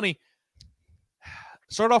 Marlboro County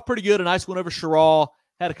started off pretty good. A nice win over Jerel.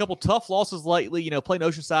 Had a couple tough losses lately, playing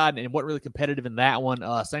Oceanside and wasn't really competitive in that one.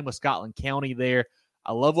 Same with Scotland County there.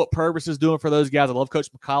 I love what Purvis is doing for those guys. I love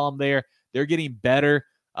Coach McCollum there. They're getting better.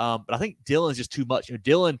 But I think Dillon's just too much.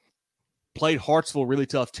 Dillon played Hartsville really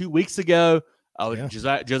tough 2 weeks ago.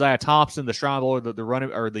 Josiah Thompson, the Shrine Lord, the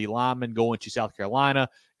running or the lineman going to South Carolina,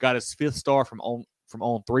 got his 5th star from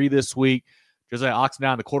on 3 this week. Josiah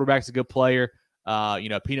Oxendown, the quarterback's a good player.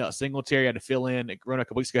 Peanut Singletary had to fill in. Run a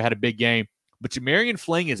couple weeks ago, had a big game. But Marion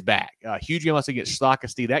Fling is back. Huge game against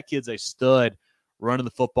Stockesty. That kid's a stud running the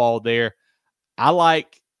football there. I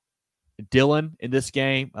like Dillon in this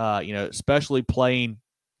game, especially playing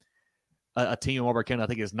a team in Marlboro County I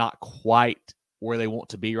think is not quite where they want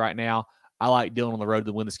to be right now. I like Dillon on the road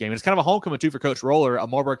to win this game. And it's kind of a homecoming, too, for Coach Roller, a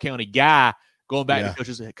Marlboro County guy going back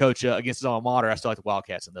to coach against his alma mater. I still like the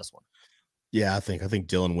Wildcats in this one. Yeah, I think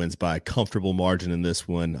Dillon wins by a comfortable margin in this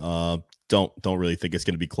one. Don't really think it's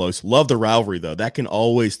going to be close. Love the rivalry though. That can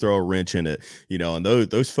always throw a wrench in it, and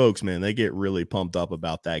those folks, man, they get really pumped up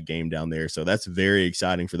about that game down there. So that's very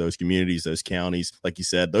exciting for those communities, those counties. Like you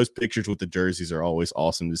said, those pictures with the jerseys are always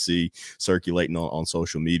awesome to see circulating on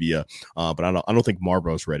social media. But I don't think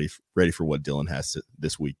Marlboro's ready for what Dillon has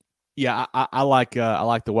this week. Yeah, I like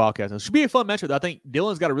the Wildcats. It should be a fun matchup. I think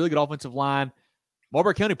Dillon's got a really good offensive line.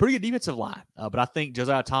 Marlboro County, pretty good defensive line, but I think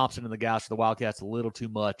Josiah Thompson and the guys for the Wildcats a little too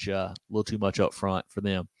much up front for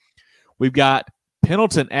them. We've got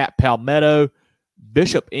Pendleton at Palmetto,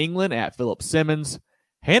 Bishop England at Philip Simmons,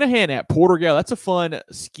 Hanahan at Portergale. That's a fun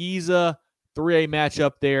SCISA 3A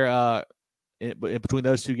matchup there in between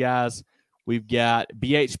those two guys. We've got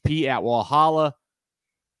BHP at Walhalla.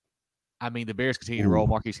 I mean, the Bears continue to roll.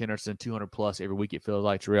 Marquise Henderson, 200+ every week, it feels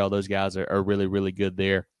like. Jerel, those guys are really, really good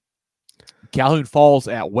there. Calhoun Falls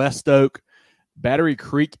at West Oak. Battery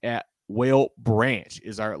Creek at Whale Branch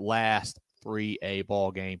is our last 3A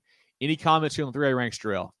ball game. Any comments here on the 3A ranks,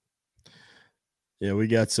 Jerel? Yeah, we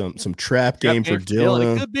got some trap game for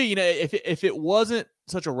Dillon. It could be, if it wasn't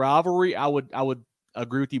such a rivalry, I would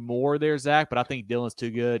agree with you more there, Zach. But I think Dillon's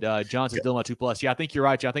too good. Johnson's Dillon at 2+. Yeah, I think you're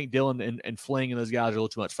right. I think Dillon and Fling and those guys are a little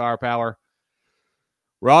too much firepower.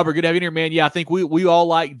 Robert, good to have you here, man. Yeah, I think we all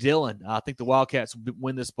like Dillon. I think the Wildcats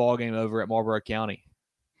win this ball game over at Marlboro County.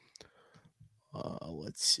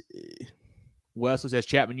 Let's see. Wesley says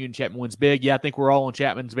Chapman Union. Chapman wins big. Yeah, I think we're all on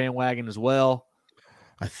Chapman's bandwagon as well.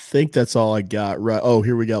 I think that's all I got. Right. Oh,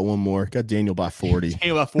 here we got one more. Got Daniel by 40.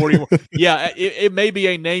 Daniel by 40. Yeah, it may be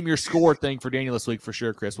a name your score thing for Daniel this week for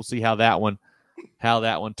sure, Chris. We'll see how that one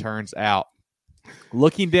turns out.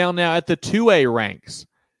 Looking down now at the 2A ranks.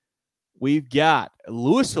 We've got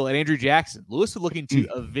Louisville at Andrew Jackson. Louisville looking to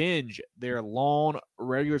avenge their long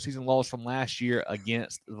regular season loss from last year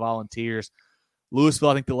against the Volunteers. Louisville,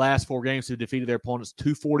 I think the last 4 games have defeated their opponents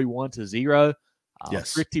 241-0.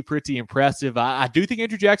 Yes. Pretty impressive. I do think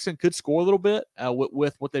Andrew Jackson could score a little bit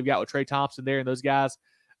with what they've got with Trey Thompson there and those guys.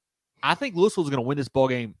 I think Louisville's going to win this ball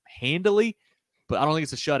game handily, but I don't think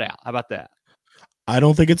it's a shutout. How about that? I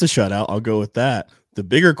don't think it's a shutout. I'll go with that. The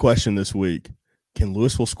bigger question this week, can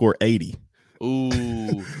Louisville score 80?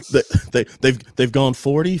 Ooh. They've gone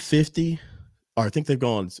 40, 50. or I think they've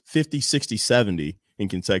gone 50, 60, 70 in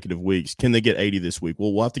consecutive weeks. Can they get 80 this week?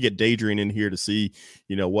 Well, we'll have to get Dadrian in here to see,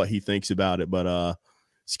 what he thinks about it. But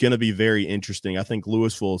it's going to be very interesting. I think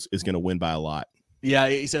Louisville is going to win by a lot. Yeah,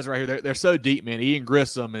 he says right here, they're so deep, man. Ian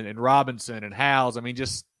Grissom and Robinson and Howes. I mean,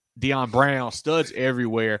 just Deion Brown, studs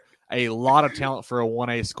everywhere. A lot of talent for a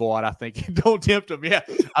 1A squad, I think. Don't tempt them. Yeah,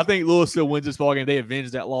 I think Louisville wins this ballgame. They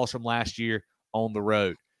avenged that loss from last year on the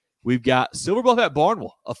road. We've got Silver Bluff at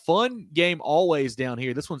Barnwell. A fun game always down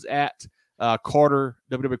here. This one's at Carter,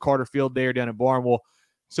 W.W. Carter Field there down in Barnwell.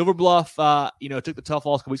 Silver Bluff, took the tough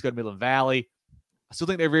loss a couple weeks ago to Midland Valley. I still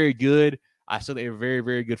think they're very good. I still think they're a very,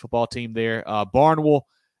 very good football team there. Barnwell,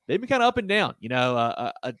 they've been kind of up and down.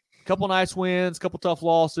 A couple nice wins, a couple tough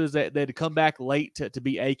losses. They had to come back late to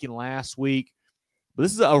beat Aiken last week. But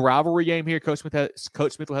this is a rivalry game here. Coach Smith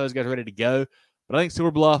will have those guys ready to go. But I think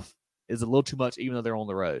Silver Bluff is a little too much, even though they're on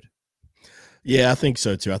the road. Yeah, I think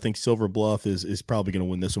so too. I think Silver Bluff is probably going to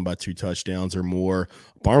win this one by 2 touchdowns or more.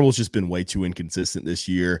 Barnwell's just been way too inconsistent this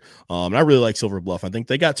year. And I really like Silver Bluff. I think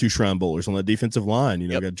they got 2 Shrine Bowlers on the defensive line.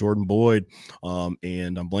 I got Jordan Boyd,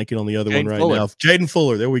 and I'm blanking on the other one right now. Jaden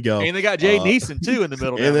Fuller. There we go. And they got Jaden Eason too in the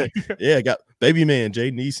middle. Got baby man,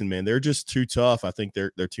 Jaden Eason, man. They're just too tough. I think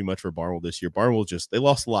they're too much for Barnwell this year. Barnwell they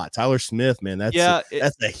lost a lot. Tyler Smith, man, that's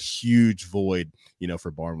a huge void,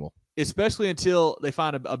 for Barnwell. Especially until they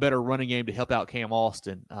find a better running game to help out Cam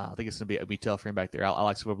Austin. I think it's going to be tough for him back there. I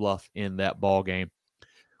like Silver Bluff in that ball game.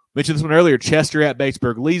 Mentioned this one earlier, Chester at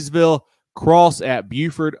Batesburg, Leesville, Cross at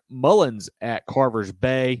Buford, Mullins at Carvers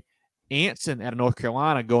Bay, Anson at North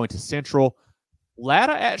Carolina going to Central,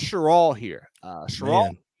 Latta at Jerel here.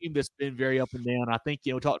 Jerel, team that's been very up and down. I think,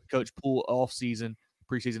 we talked to Coach Poole off-season,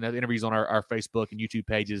 preseason, interviews on our Facebook and YouTube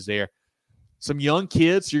pages there. Some young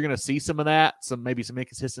kids, you're going to see some of that, maybe some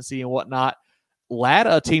inconsistency and whatnot.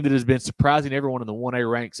 Latta, a team that has been surprising everyone in the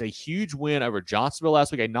 1A ranks, a huge win over Johnsonville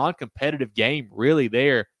last week, a non-competitive game really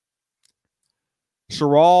there.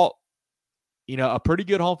 Jerel, a pretty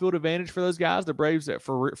good home field advantage for those guys, the Braves,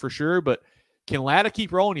 for sure. But can Latta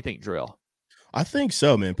keep rolling, you think, Jerel? I think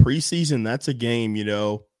so, man. Preseason, that's a game,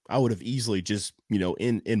 I would have easily just,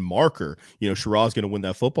 in marker, Jerel's going to win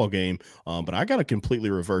that football game. But I got a completely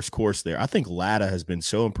reverse course there. I think Latta has been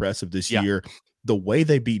so impressive this year. The way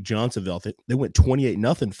they beat Johnsonville, they went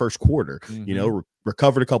 28-0 first quarter,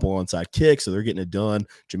 recovered a couple onside kicks. So they're getting it done.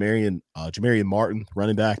 Jamarian Martin,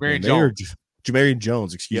 running back. Jamarian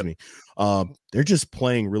Jones, excuse me. They're just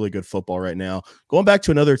playing really good football right now. Going back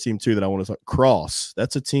to another team, too, that I want to talk, Cross.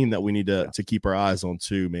 That's a team that we need to keep our eyes on,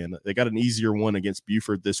 too, man. They got an easier one against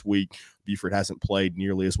Buford this week. Buford hasn't played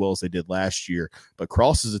nearly as well as they did last year. But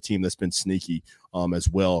Cross is a team that's been sneaky as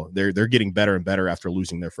well. They're getting better and better after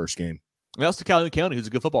losing their first game. That's the Calhoun County, who's a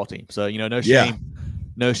good football team. So, no shame.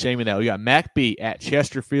 No shame in that. We got McBee at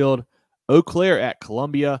Chesterfield, Eau Claire at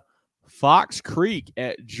Columbia, Fox Creek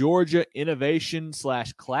at Georgia Innovation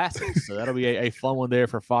 / Classics. So that'll be a fun one there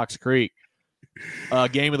for Fox Creek.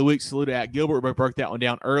 Game of the week, Saluda at Gilbert. We broke that one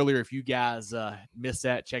down earlier. If you guys missed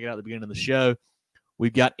that, check it out at the beginning of the show.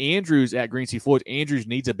 We've got Andrews at Green Sea Floyd. Andrews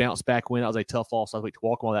needs a bounce-back win. That was a tough loss last week to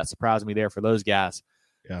Walkmore. That surprised me there for those guys.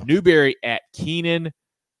 Yeah. Newberry at Keenan.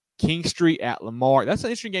 Kingstree at Lamar. That's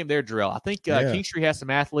an interesting game there, Jerel. I think Kingstree has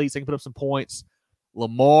some athletes. They can put up some points.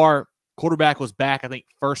 Lamar, quarterback, was back, I think,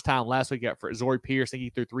 first time last week for Zori Pierce. I think he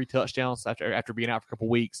threw 3 touchdowns after being out for a couple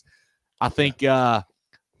weeks. I think the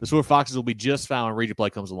Silver Foxes will be just fine when region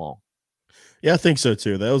play comes along. Yeah, I think so,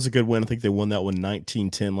 too. That was a good win. I think they won that one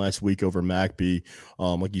 19-10 last week over McBee.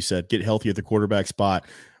 Like you said, get healthy at the quarterback spot.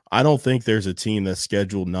 I don't think there's a team that's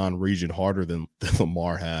scheduled non-region harder than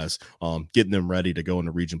Lamar has, getting them ready to go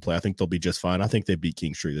into region play. I think they'll be just fine. I think they beat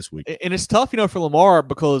Kingstree this week. And it's tough, for Lamar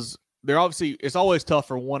because it's always tough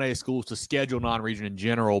for 1A schools to schedule non-region in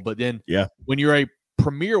general. But then when you're a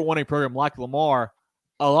premier 1A program like Lamar,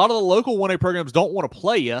 a lot of the local 1A programs don't want to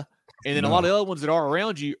play you. And then a lot of the other ones that are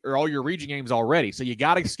around you are all your region games already. So you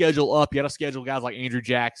got to schedule up. You got to schedule guys like Andrew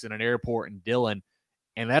Jackson and Airport and Dillon.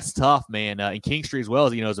 And that's tough, man. And Kingstree as well,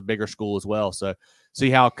 is a bigger school as well. So see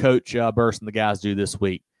how Coach Burst and the guys do this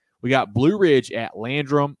week. We got Blue Ridge at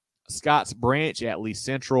Landrum, Scotts Branch at Lee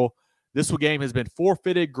Central. This game has been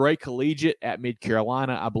forfeited. Gray Collegiate at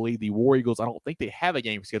Mid-Carolina. I believe the War Eagles, I don't think they have a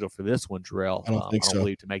game scheduled for this one, Jerel. I don't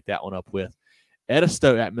believe to make that one up with.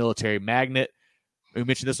 Edisto at Military Magnet. We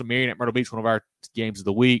mentioned this one, Marion at Myrtle Beach, one of our games of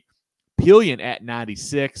the week. Pillion at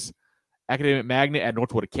 96. Academic Magnet at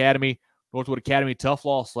Northwood Academy. Northwood Academy, tough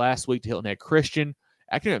loss last week to Hilton Head Christian.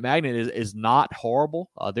 Academic Magnet is not horrible.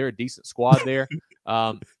 They're a decent squad there.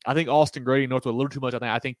 I think Austin Grady and Northwood a little too much.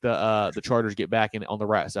 I think the Chargers get back in on the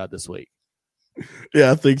right side this week.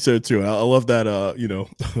 Yeah, I think so too. I love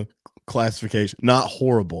that. classification. Not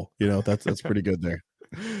horrible. That's pretty good there.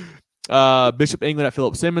 Bishop England at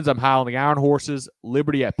Philip Simmons. I'm high on the Iron Horses.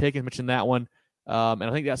 Liberty at Pickens, mentioned that one. And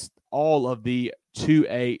I think that's all of the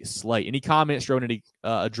 2A slate. Any comments you're going to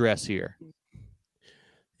address here?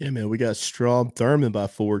 Yeah, man, we got Strom Thurman by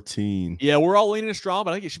 14. Yeah, we're all leaning Strom,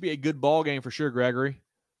 but I think it should be a good ball game for sure, Gregory.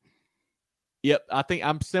 Yep, I think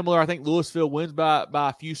I'm similar. I think Louisville wins by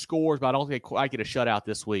a few scores, but I don't think they quite get a shutout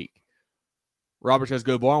this week. Robert says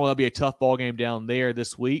go Barn. Well, that'll be a tough ball game down there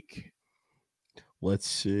this week. Let's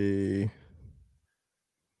see.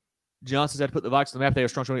 Johnson said to put the Vikings on the map. They are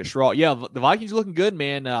strong against Straw. Yeah, the Vikings are looking good,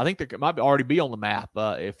 man. I think they might already be on the map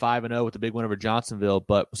at 5-0 with the big win over Johnsonville,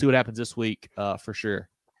 but we'll see what happens this week for sure.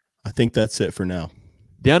 I think that's it for now.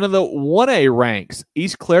 Down in the 1A ranks,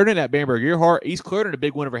 East Clarendon at Bamberg Earhart. East Clarendon, a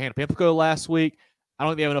big win over Hannah Pamplico last week. I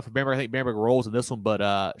don't think they have enough for Bamberg. I think Bamberg rolls in this one,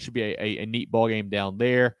 but should be a neat ball game down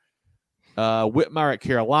there. Whitmire at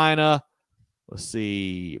Carolina. Let's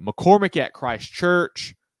see. McCormick at Christ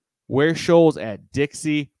Church. Ware Shoals at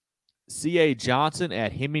Dixie. C.A. Johnson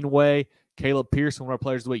at Hemingway. Caleb Pearson, one of our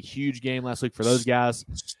players of the week. Huge game last week for those guys.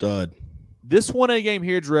 Stud. This 1A game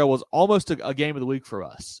here, Jerel, was almost a game of the week for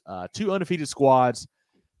us. 2 undefeated squads.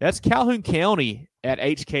 That's Calhoun County at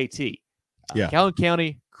HKT. Yeah. Calhoun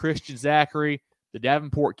County, Christian Zachary, the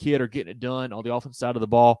Davenport kid are getting it done on the offensive side of the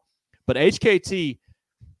ball. But HKT,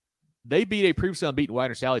 they beat a previously unbeaten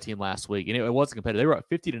Wagner Sally team last week, and it wasn't competitive. They were up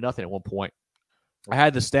 50-0 at one point. I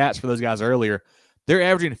had the stats for those guys earlier. They're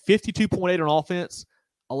averaging 52.8 on offense,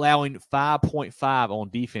 allowing 5.5 on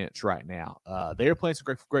defense right now. They're playing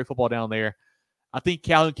some great football down there. I think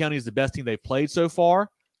Calhoun County is the best team they've played so far.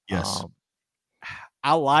 Yes.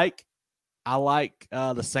 I like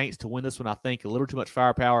the Saints to win this one. I think a little too much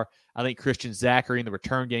firepower. I think Christian Zachary in the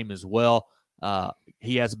return game as well.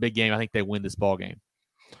 He has a big game. I think they win this ball game.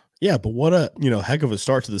 Yeah, but what a heck of a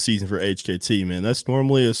start to the season for HKT, man. That's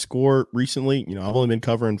normally a score recently. I've only been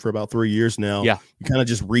covering for about 3 years now. Yeah, you kind of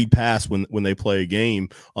just read past when they play a game.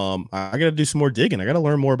 I got to do some more digging. I got to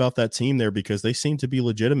learn more about that team there because they seem to be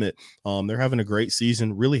legitimate. They're having a great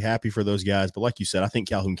season. Really happy for those guys. But like you said, I think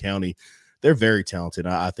Calhoun County, they're very talented.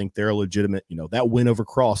 I think they're a legitimate. That win over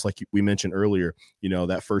Cross, like we mentioned earlier.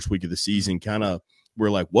 That first week of the season, kind of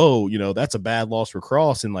we're like, whoa, that's a bad loss for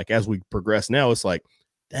Cross. And like as we progress now, it's like,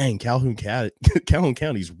 dang, Calhoun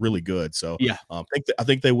County's really good. So yeah, I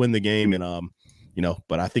think they win the game, and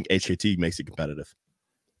but I think HKT makes it competitive.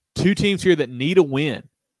 2 teams here that need a win: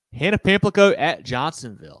 Hannah Pamplico at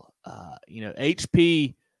Johnsonville.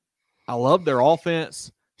 HP. I love their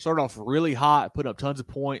offense. Started off really hot, put up tons of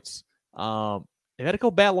points. They've had a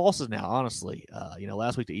couple bad losses now, honestly.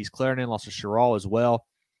 Last week to East Clarendon, lost to Jerel as well,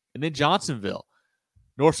 and then Johnsonville.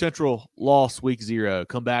 North Central lost week 0.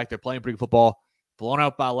 Come back, they're playing pretty good football. Blown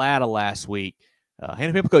out by Latta last week.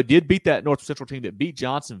 Hannah Pamplico did beat that North Central team that beat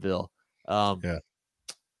Johnsonville. The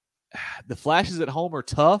flashes at home are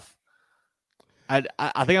tough. I think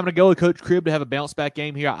I'm going to go with Coach Cribb to have a bounce-back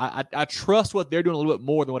game here. I trust what they're doing a little bit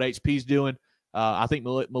more than what HP's doing. I think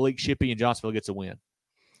Malik Shippey and Johnsonville gets a win.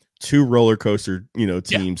 2 roller coaster,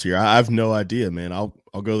 teams here. I have no idea, man.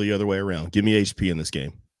 I'll go the other way around. Give me HP in this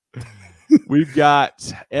game. We've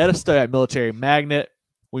got Edisto at Military Magnet.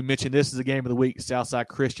 We mentioned this is a game of the week. Southside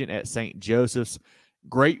Christian at St. Joseph's.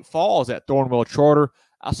 Great Falls at Thornwell Charter.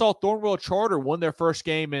 I saw Thornwell Charter won their first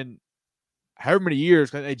game in however many years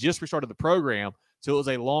because they just restarted the program. So it was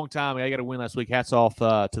a long time. They got a win last week. Hats off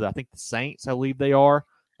to I think the Saints, I believe they are.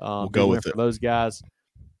 We'll go with it. For those guys.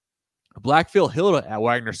 Blackfield Hilda at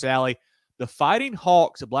Wagner Sally. The Fighting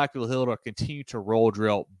Hawks at Blackfield Hilda continue to roll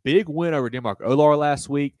drill. Big win over Denmark Olar last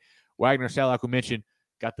week. Wagner Sally, like we mentioned,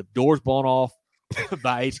 got the doors blown off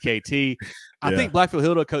by HKT. I think Blackfield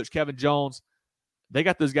Hilda coach Kevin Jones, they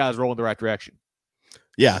got those guys rolling the right direction.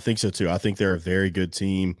 Yeah, I think so too. I think they're a very good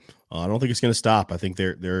team. I don't think it's going to stop. I think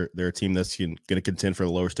they're a team that's going to contend for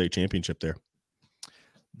the lower state championship there.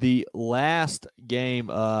 The last game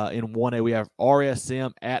in 1A, we have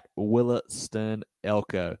RSM at Williston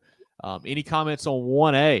Elko. Any comments on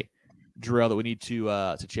 1A, Jerel, that we need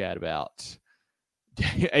to chat about?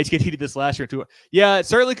 HKT did this last year too. Yeah, it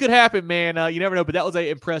certainly could happen, man. You never know, but that was an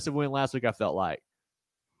impressive win last week, I felt like.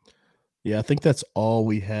 Yeah, I think that's all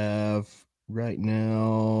we have right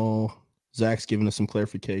now. Zach's giving us some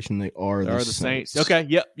clarification. They are the Saints. Okay,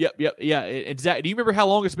 yep. Yeah, and Zach, do you remember how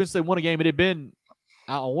long it's been since they won a game? It had been,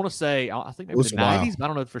 I want to say, I think it was the 90s, but I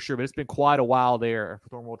don't know for sure, but it's been quite a while there for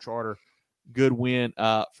Thornwell Charter. Good win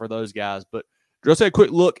for those guys. But let's take a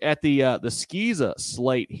quick look at the SCISA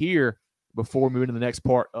slate here before we move into the next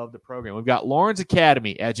part of the program. We've got Lawrence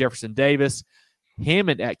Academy at Jefferson Davis,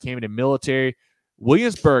 Hammond at Camden Military,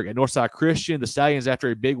 Williamsburg at Northside Christian. The Stallions,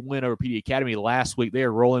 after a big win over PD Academy last week, they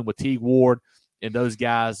are rolling with Teague Ward, and those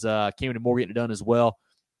guys came into more getting it done as well.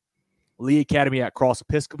 Lee Academy at Cross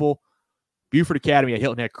Episcopal. Buford Academy at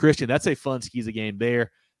Hilton Head Christian. That's a fun SCISA game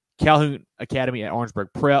there. Calhoun Academy at Orangeburg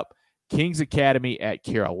Prep. Kings Academy at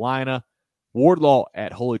Carolina. Wardlaw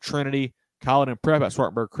at Holy Trinity. Colin Prep at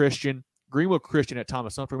Spartanburg Christian. Greenwood Christian at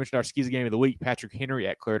Thomas Sumter. We mentioned our SCISA game of the week. Patrick Henry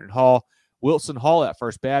at Clarendon Hall. Wilson Hall at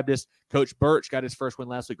First Baptist. Coach Birch got his first win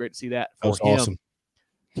last week. Great to see that for was him. Awesome.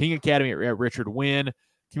 King Academy at Richard Wynn.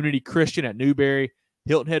 Community Christian at Newberry.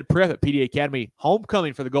 Hilton Head Prep at PD Academy.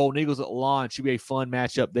 Homecoming for the Golden Eagles at Lawn. Should be a fun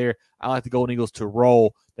matchup there. I like the Golden Eagles to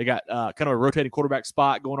roll. They got kind of a rotating quarterback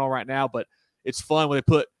spot going on right now, but it's fun when they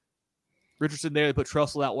put Richardson there. They put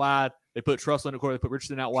Trussell out wide. They put Trussell in the corner. They put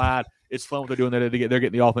Richardson out wide. It's fun what they're doing there. They're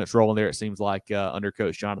getting the offense rolling there, it seems like, under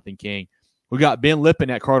Coach Jonathan King. We got Ben Lippin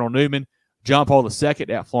at Cardinal Newman. John Paul II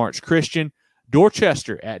at Florence Christian.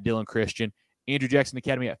 Dorchester at Dillon Christian. Andrew Jackson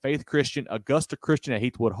Academy at Faith Christian. Augusta Christian at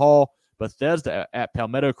Heathwood Hall. Bethesda at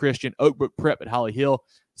Palmetto Christian. Oakbrook Prep at Holly Hill.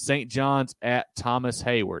 St. John's at Thomas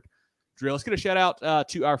Hayward. Drill, let's get a shout out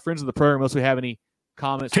to our friends of the program unless we have any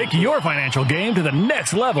comments. Take your financial game to the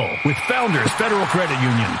next level with Founders Federal Credit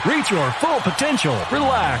Union. Reach your full potential.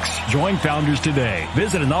 Relax. Join Founders today.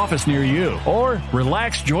 Visit an office near you or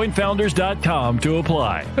relaxjoinfounders.com to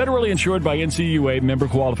apply. Federally insured by NCUA, member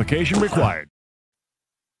qualification required.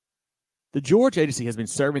 The George Agency has been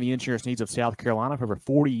serving the insurance needs of South Carolina for over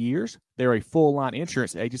 40 years. They're a full-line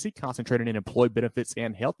insurance agency concentrated in employee benefits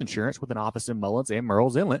and health insurance with an office in Mullins and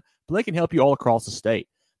Murrells Inlet, but they can help you all across the state.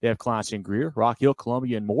 They have clients in Greer, Rock Hill,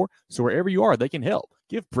 Columbia, and more, so wherever you are, they can help.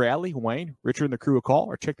 Give Bradley, Wayne, Richard, and the crew a call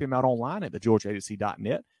or check them out online at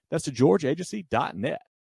thegeorgeagency.net. That's thegeorgeagency.net.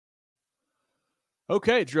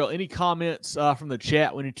 Okay, Drill, any comments from the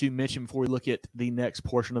chat we need to mention before we look at the next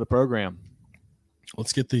portion of the program?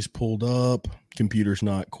 Let's get these pulled up. Computer's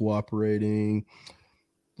not cooperating.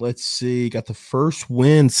 Let's see. Got the first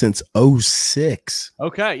win since 06.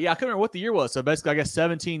 Okay. Yeah, I couldn't remember what the year was. So basically, I guess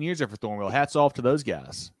 17 years there for Thornville. Hats off to those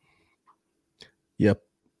guys. Yep.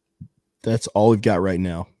 That's all we've got right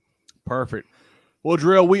now. Perfect. Well,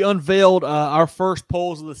 Drill, we unveiled our first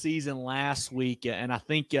polls of the season last week, and I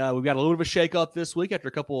think we've got a little bit of a shake-up this week after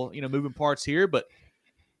a couple, moving parts here, but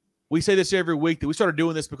we say this every week that we started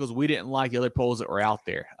doing this because we didn't like the other polls that were out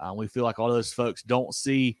there. We feel like all of those folks don't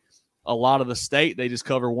see a lot of the state. They just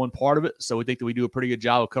cover one part of it. So we think that we do a pretty good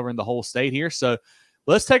job of covering the whole state here. So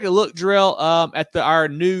let's take a look, Jerel, at our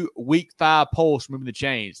new Week 5 polls for Moving the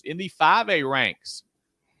Chains. In the 5A ranks,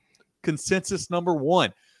 consensus number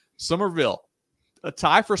 1, Summerville. A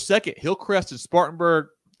tie for second, Hillcrest and Spartanburg.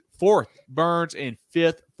 4th, Byrnes, and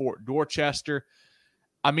 5th, Fort Dorchester.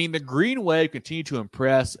 I mean, the Green Wave continued to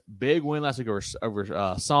impress. Big win last week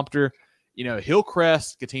over Sumter.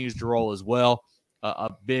 Hillcrest continues to roll as well.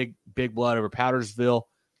 A big blood over Powdersville.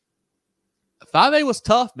 5A was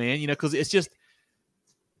tough, man, because it's just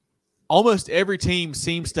almost every team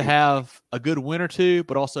seems to have a good win or two,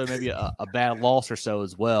 but also maybe a bad loss or so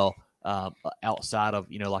as well, outside of,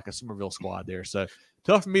 like a Summerville squad there. So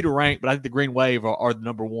tough for me to rank, but I think the Green Wave are the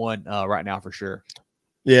number 1 right now for sure.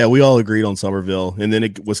 Yeah, we all agreed on Summerville, and then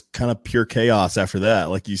it was kind of pure chaos after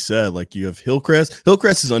that. Like you said, like you have Hillcrest.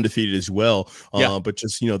 Hillcrest is undefeated as well, but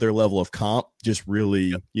just, their level of comp just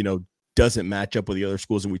really, doesn't match up with the other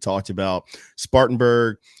schools that we talked about.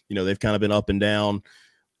 Spartanburg, they've kind of been up and down.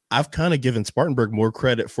 I've kind of given Spartanburg more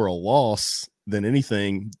credit for a loss than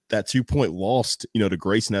anything. That 2-point loss, to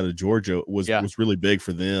Grayson out of Georgia was really big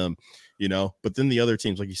for them. But then the other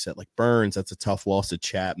teams, like you said, like Byrnes, that's a tough loss to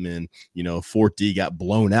Chapman. Fort D got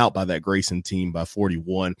blown out by that Grayson team by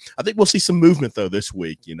 41. I think we'll see some movement, though, this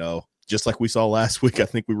week, just like we saw last week. I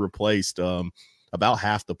think we replaced about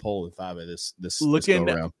half the poll in 5A this looking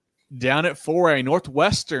go around. Down at 4A,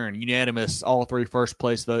 Northwestern, unanimous, all 3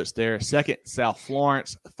 first-place votes there. 2nd, South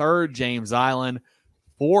Florence. 3rd, James Island.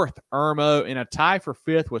 4th, Irmo, and a tie for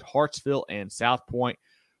 5th with Hartsville and South Point.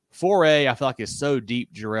 4A, I feel like is so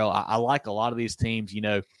deep, Jerel. I like a lot of these teams.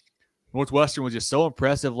 Northwestern was just so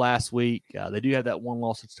impressive last week. They do have that one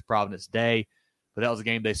loss to Providence Day, but that was a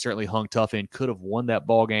game they certainly hung tough in. Could have won that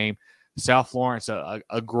ball game. South Florence,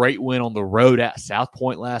 a great win on the road at South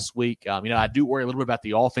Point last week. I do worry a little bit about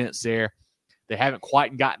the offense there. They haven't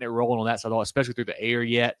quite gotten it rolling on that side, especially through the air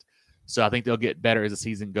yet. So I think they'll get better as the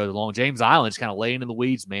season goes along. James Island's kind of laying in the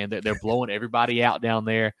weeds, man. They're blowing everybody out down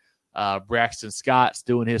there. Braxton Scott's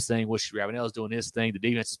doing his thing. Wishy Ravenel's doing his thing. The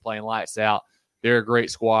defense is playing lights out. They're a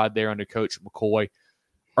great squad there under Coach McCoy.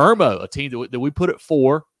 Irmo, a team that we put at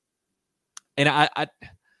 4. And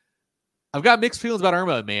I've got mixed feelings about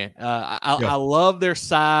Irmo, man. I love their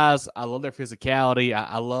size. I love their physicality.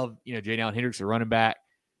 I love, J. Allen Hendricks, the running back.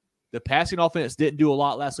 The passing offense didn't do a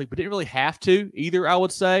lot last week, but didn't really have to either, I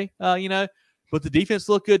would say, But the defense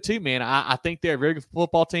looked good too, man. I think they're a very good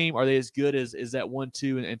football team. Are they as good as that 1,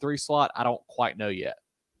 2, and 3 slot? I don't quite know yet.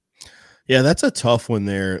 Yeah, that's a tough one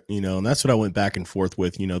there, and that's what I went back and forth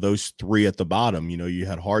with, those 3 at the bottom. You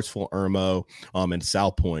had Hartsville, Irmo, and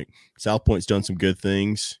South Point. South Point's done some good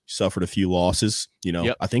things, suffered a few losses.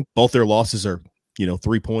 Yep. I think both their losses are,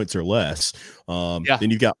 3 points or less. Then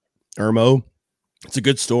you've got Irmo. It's a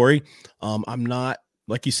good story. I'm not,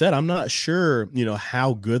 like you said, I'm not sure,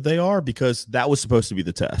 how good they are because that was supposed to be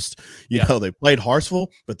the test. They played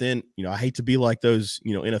Hartsville, but then, I hate to be like those,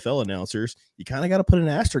 NFL announcers. You kind of got to put an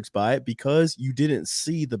asterisk by it because you didn't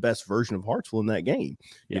see the best version of Hartsville in that game.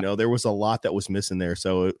 There was a lot that was missing there.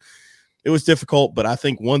 So it was difficult, but I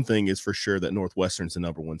think one thing is for sure that Northwestern's the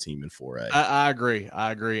number 1 team in 4A. I agree.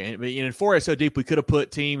 And in 4A is so deep, we could have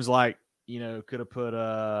put teams like,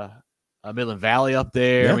 Midland Valley up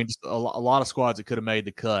there. Yeah. I mean, just a lot of squads that could have made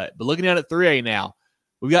the cut. But looking at it 3A now,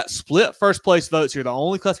 we've got split first-place votes here. The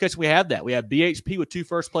only classification we have that. We have BHP with 2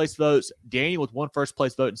 first-place votes, Daniel with 1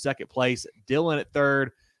 first-place vote in second place, Dylan at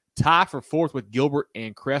third, tie for fourth with Gilbert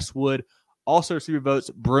and Crestwood. Also receiving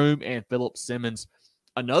votes, Broome and Philip Simmons.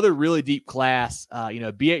 Another really deep class.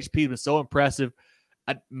 BHP has been so impressive.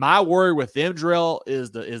 My worry with them, Jerel,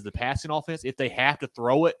 is the passing offense. If they have to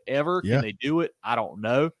throw it ever, can they do it? I don't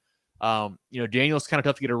know. Daniel's kind of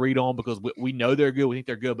tough to get a read on because we know they're good. We think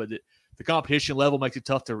they're good, but the competition level makes it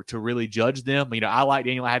tough to really judge them. I like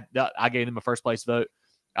Daniel. I gave them a first place vote.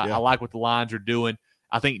 I like what the Lions are doing.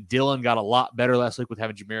 I think Dylan got a lot better last week with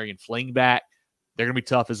having Marion fling back. They're going to be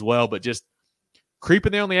tough as well, but just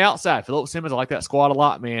creeping there on the outside. Philip Simmons, I like that squad a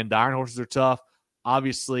lot, man. The Iron Horses are tough.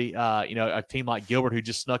 Obviously, a team like Gilbert who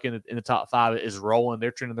just snuck in the top 5 is rolling.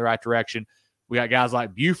 They're trending in the right direction. We got guys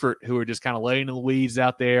like Buford who are just kind of laying in the weeds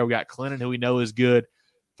out there. We got Clarendon who we know is good.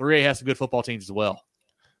 3A has some good football teams as well.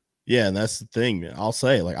 Yeah, and that's the thing, man. I'll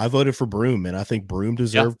say, I voted for Broome, and I think Broome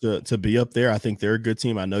deserved to be up there. I think they're a good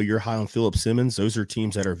team. I know you're high on Philip Simmons. Those are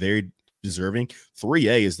teams that are very deserving.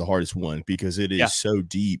 3A is the hardest one because it is so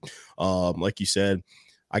deep. Like you said,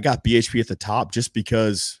 I got BHP at the top just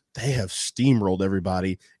because they have steamrolled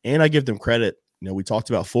everybody, and I give them credit. We talked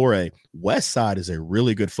about 4A. Westside is a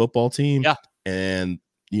really good football team. Yeah. And,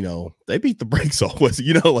 they beat the brakes off West.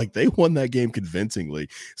 They won that game convincingly.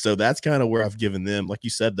 So that's kind of where I've given them, like you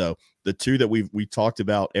said, though, the 2 that we talked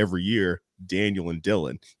about every year, Daniel and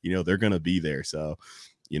Dylan, they're going to be there. So,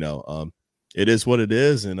 it is what it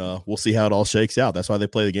is. And we'll see how it all shakes out. That's why they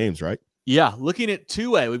play the games, right? Yeah. Looking at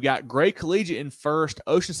 2A, we've got Gray Collegiate in first,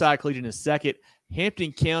 Oceanside Collegiate in second,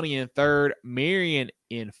 Hampton County in third, Marion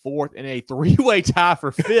in fourth, and a 3-way tie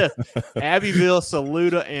for fifth. Abbeville,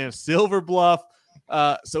 Saluda, and Silver Bluff.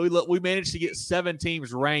 So we managed to get 7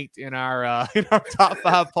 teams ranked in our top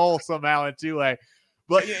 5 poll somehow in 2A.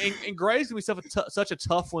 But and Gray's gonna be such a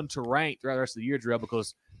tough one to rank throughout the rest of the year, Jerel,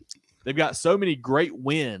 because they've got so many great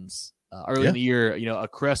wins early in the year. A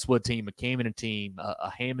Crestwood team, a Camden team,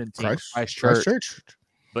 a Hammond team, Christchurch.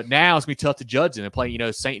 But now it's going to be tough to judge them. They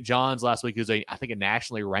play, St. John's last week, who's I think a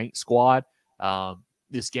nationally ranked squad.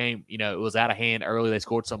 This game, it was out of hand early. They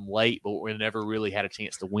scored some late, but we never really had a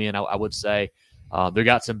chance to win, I would say. They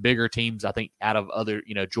got some bigger teams, I think, out of other,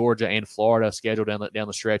 Georgia and Florida scheduled down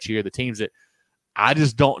the stretch here. The teams that I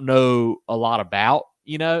just don't know a lot about,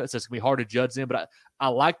 so it's going to be hard to judge them. But I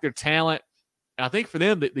like their talent. And I think for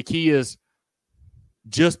them, the key is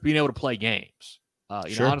just being able to play games.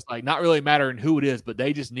 Honestly, not really mattering who it is, but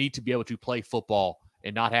they just need to be able to play football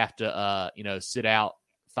and not have to, sit out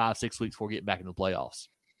 5-6 weeks before getting back into the playoffs.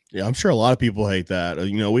 Yeah, I'm sure a lot of people hate that.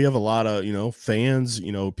 We have a lot of, fans,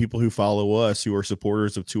 people who follow us who are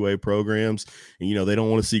supporters of 2A programs. And, they don't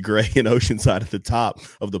want to see Gray and Oceanside at the top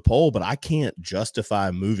of the poll, but I can't justify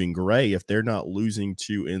moving Gray if they're not losing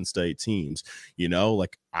to in-state teams.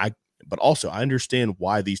 But also I understand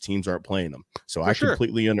why these teams aren't playing them. So I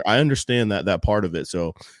completely I understand that part of it.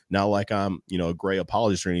 So not like I'm, a Gray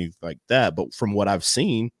apologist or anything like that, but from what I've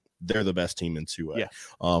seen, they're the best team in 2A. Yeah.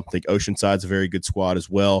 I think Oceanside's a very good squad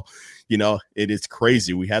as well. It is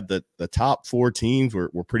crazy. We had the top 4 teams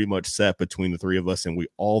were pretty much set between the 3 of us, and we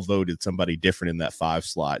all voted somebody different in that 5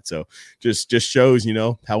 slot. So just shows,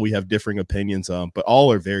 how we have differing opinions. But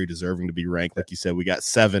all are very deserving to be ranked. Like you said, we got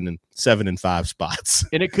 7 and 5 spots.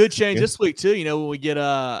 And it could change this week too. When we get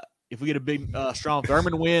if we get a big, strong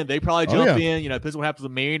Thurman win, they probably jump in. Depends on what happens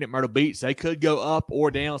with Marion at Myrtle Beach. They could go up or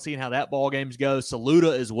down, seeing how that ball games go.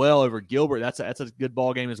 Saluda as well over Gilbert. That's a good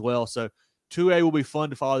ball game as well. So 2A will be fun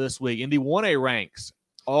to follow this week. In the 1A ranks,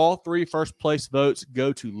 All 3 first-place votes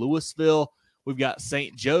go to Louisville. We've got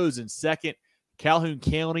St. Joe's in second, Calhoun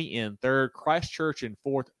County in third, Christchurch in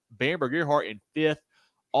fourth, Bamberg-Earhart in fifth.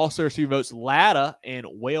 Also received votes Latta and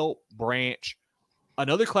Whale Branch.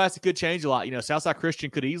 Another class that could change a lot. Southside Christian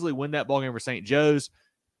could easily win that ballgame for St. Joe's,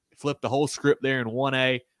 flip the whole script there in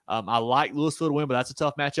 1A. I like Louisville to win, but that's a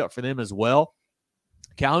tough matchup for them as well.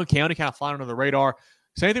 Calhoun County kind of flying under the radar.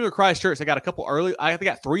 Same thing with Christchurch. They got a couple early. I think they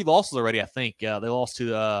got 3 losses already, I think. They lost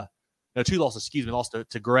to 2 losses, lost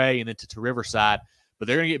to Gray and then to Riverside. But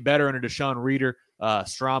they're going to get better under Deshaun Reeder,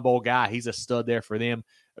 Strong Bowl guy. He's a stud there for them.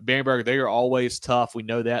 Bamberg, they are always tough. We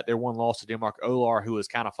know that. They're 1 loss to Denmark Olar, who is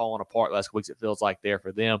kind of falling apart last week, it feels like, there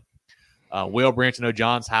for them. Whale Branch, I know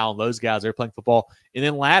John's high on those guys. They're playing football. And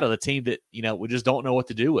then Latta, the team that, we just don't know what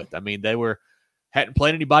to do with. I mean, they hadn't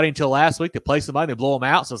played anybody until last week. They play somebody, they blow them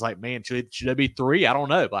out. So it's like, man, should they be 3? I don't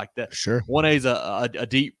know. Like that. Sure. 1A is a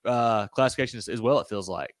deep classification as well, it feels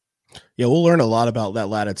like. Yeah, we'll learn a lot about that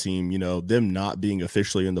Latta team, them not being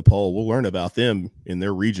officially in the poll. We'll learn about them in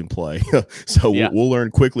their region play. So yeah. we'll learn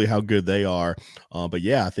quickly how good they are. But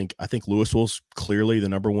yeah, I think Louisville's clearly the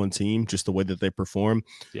number 1 team, just the way that they perform.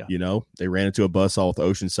 Yeah. They ran into a buzzsaw with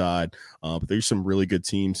Oceanside. But there's some really good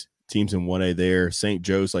teams in 1A there. St.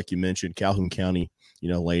 Joe's, like you mentioned, Calhoun County,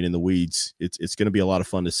 laying in the weeds. It's going to be a lot of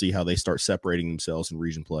fun to see how they start separating themselves in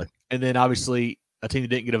region play. And then obviously a team that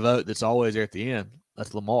didn't get a vote that's always there at the end.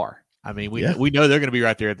 That's Lamar. I mean, we know they're going to be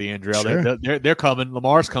right there at the end, Jerel. Sure. They're coming.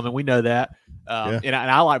 Lamar's coming. We know that. And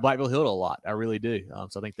I like Blackville Hill a lot. I really do.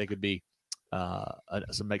 So I think they could be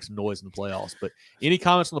make some noise in the playoffs. But any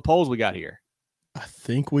comments on the polls we got here? I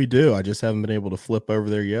think we do. I just haven't been able to flip over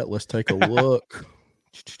there yet. Let's take a look.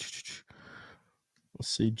 Let's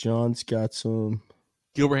see. John's got some.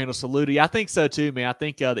 Gilbert handles Saluda. I think so too, man. I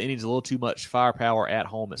think the Indians a little too much firepower at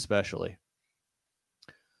home, especially.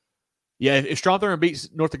 Yeah, if Strom beats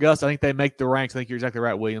North Augusta, I think they make the ranks. I think you're exactly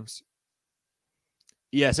right, Williams.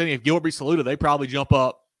 Yeah, so if Gilbert beats Saluda, they probably jump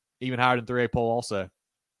up even higher than 3A poll also.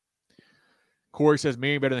 Corey says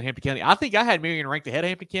Marion better than Hampton County. I think I had Marion ranked ahead of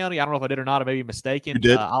Hampton County. I don't know if I did or not. I may be mistaken. You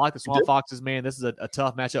did. I like the Swamp Foxes, man. This is a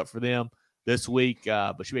tough matchup for them this week,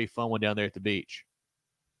 but should be a fun one down there at the beach.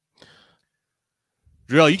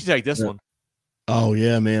 Jerel, you can take this one. Oh,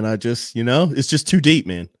 yeah, man. I just, it's just too deep,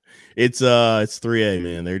 man. It's 3A,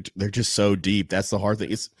 man. They're just so deep. That's the hard thing.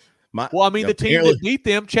 The team that beat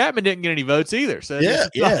them, Chapman didn't get any votes either. So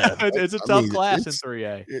it's a tough class in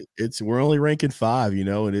 3A. We're only ranking 5,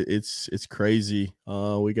 and it's crazy.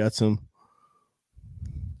 We got some.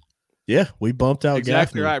 Yeah, we bumped out.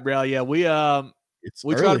 Exactly Gaffney. Right, bro. Yeah, we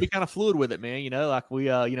try to be kind of fluid with it, man. Like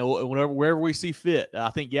wherever we see fit. I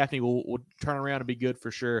think Gaffney will turn around and be good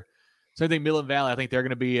for sure. Same thing, Midland Valley. I think they're going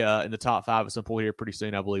to be in the top 5 at some point here pretty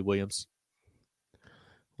soon, I believe, Williams.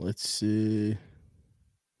 Let's see.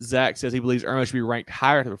 Zach says he believes Irma should be ranked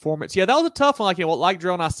higher at the performance. Yeah, that was a tough one. Like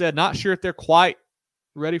Jerel and I said, not sure if they're quite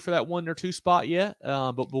ready for that 1 or 2 spot yet,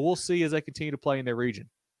 but we'll see as they continue to play in their region.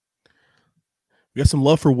 We got some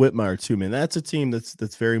love for Whitmire, too, man. That's a team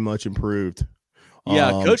that's very much improved.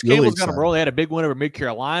 Yeah, Coach Campbell's got them rolling. They had a big win over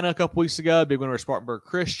Mid-Carolina a couple weeks ago, big win over Spartanburg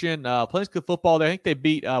Christian. Playing good football there. I think they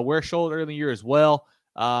beat Ware Shoals early in the year as well.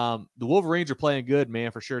 The Wolverines are playing good,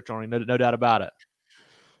 man, for sure, Tony. No doubt about it.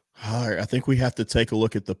 All right, I think we have to take a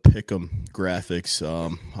look at the Pick'em graphics.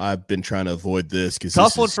 I've been trying to avoid this because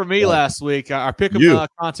tough one for me last week. Our Pick'em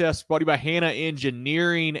contest brought to you by Hannah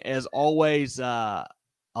Engineering, as always. A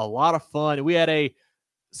lot of fun. We had a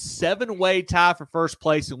 7-way tie for first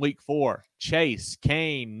place in week 4. Chase,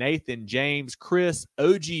 Kane, Nathan, James, Chris,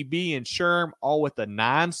 OGB, and Sherm, all with a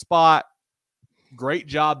 9 spot. Great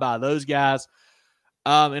job by those guys.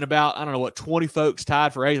 And about, 20 folks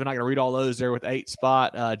tied for 8th. I'm not going to read all those there with 8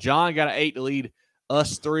 spot. John got an 8 to lead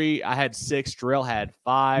us 3. I had 6. Jerel had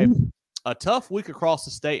 5. A tough week across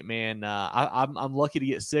the state, man. I'm lucky to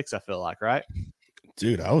get 6, I feel like, right?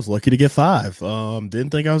 Dude, I was lucky to get 5. Didn't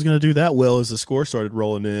think I was going to do that well as the score started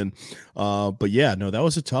rolling in. But yeah, no, that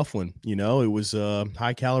was a tough one. It was a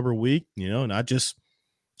high caliber week, and I just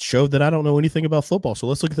showed that I don't know anything about football. So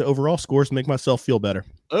let's look at the overall scores and make myself feel better.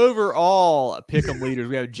 Overall, Pick'em leaders,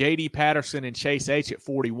 we have J.D. Patterson and Chase H at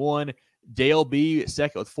 41, Dale B. at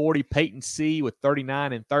second with 40, Peyton C. with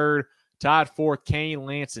 39 and third, tied fourth, Kane,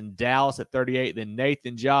 Lance, and Dallas at 38, then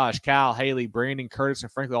Nathan, Josh, Kyle, Haley, Brandon, Curtis,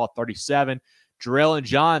 and Franklin all at 37. Jerel and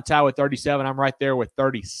John tied with 37. I'm right there with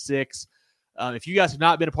 36. If you guys have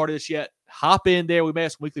not been a part of this yet, hop in there. We may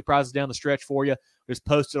have some weekly prizes down the stretch for you. Just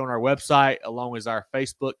posted on our website along with our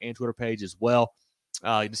Facebook and Twitter page as well.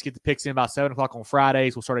 You just get the picks in about 7 o'clock on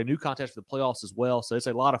Fridays. We'll start a new contest for the playoffs as well. So it's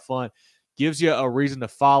a lot of fun. Gives you a reason to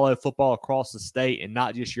follow football across the state and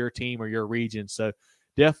not just your team or your region. So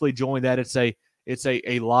definitely join that. It's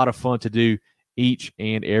a lot of fun to do each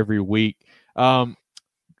and every week. Jerel,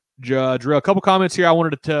 a couple comments here I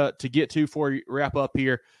wanted to get to before we wrap up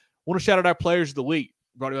here. I want to shout out our players of the week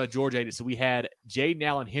brought to you by Georgia Agency. So we had Jaden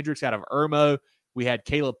Allen Hendricks out of Irmo. We had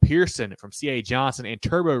Caleb Pearson from C.A. Johnson and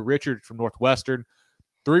Turbo Richard from Northwestern.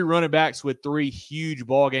 3 running backs with 3 huge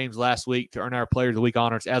ball games last week to earn our Player of the Week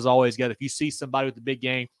honors. As always, guys, if you see somebody with a big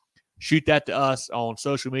game, shoot that to us on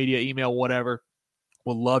social media, email, whatever.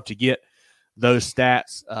 We'd love to get those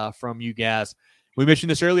stats from you guys. We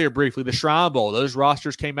mentioned this earlier briefly, the Shrine Bowl. Those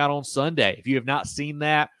rosters came out on Sunday. If you have not seen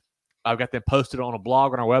that, I've got them posted on a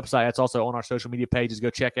blog on our website. That's also on our social media pages. Go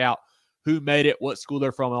check out who made it, what school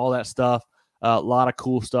they're from, and all that stuff. A lot of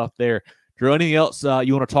cool stuff there. Drew, anything else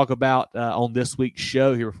you want to talk about on this week's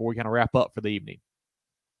show here before we kind of wrap up for the evening?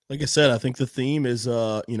 Like I said, I think the theme is,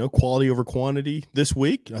 quality over quantity this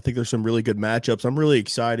week. I think there's some really good matchups. I'm really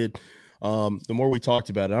excited. The more we talked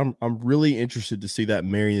about it, I'm really interested to see that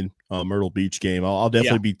Marion Myrtle Beach game. I'll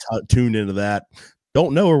definitely be tuned into that.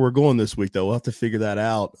 Don't know where we're going this week though. We'll have to figure that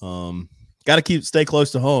out. Got to stay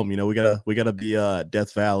close to home. We gotta be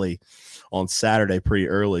Death Valley on Saturday pretty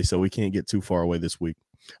early, so we can't get too far away this week.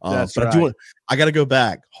 That's but right. I got to go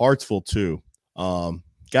back. Hartsville too.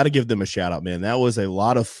 Got to give them a shout out, man. That was a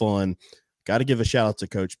lot of fun. Got to give a shout out to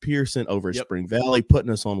Coach Pearson over at Spring Valley, putting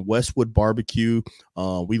us on Westwood Barbecue.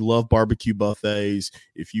 We love barbecue buffets.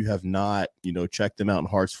 If you have not, check them out in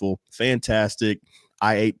Hartsville. Fantastic.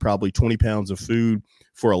 I ate probably 20 pounds of food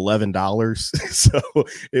for $11. So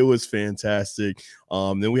it was fantastic.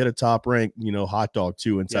 Then we had a top ranked, hot dog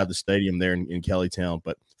too inside the stadium there in Kellytown,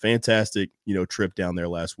 but fantastic, trip down there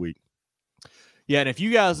last week. Yeah, and if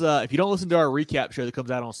you guys, if you don't listen to our recap show that comes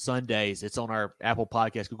out on Sundays, it's on our Apple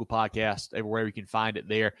Podcast, Google Podcast, everywhere you can find it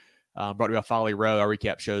there. Brought to you by Folly Row, our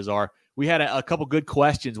recap shows are. We had a couple good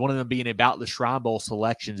questions, one of them being about the Shrine Bowl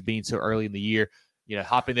selections being so early in the year.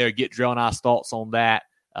 Hop in there, get Jerel and I's thoughts on that.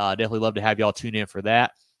 Definitely love to have y'all tune in for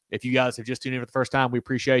that. If you guys have just tuned in for the first time, we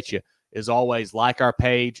appreciate you. As always, like our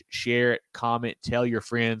page, share it, comment, tell your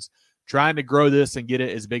friends. Trying to grow this and get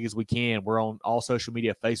it as big as we can. We're on all social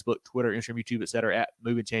media, Facebook, Twitter, Instagram, YouTube, etc. at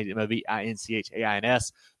Movin Chains,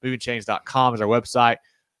 MOVINCHAINS. MovinChains.com is our website.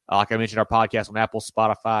 Like I mentioned, our podcast on Apple,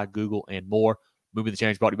 Spotify, Google, and more. Movin the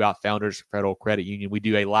Chains brought to you by Founders Federal Credit Union. We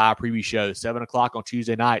do a live preview show, 7 o'clock on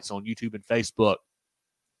Tuesday nights on YouTube and Facebook.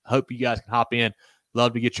 Hope you guys can hop in.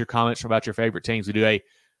 Love to get your comments about your favorite teams. We do a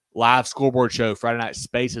live scoreboard show, Friday Night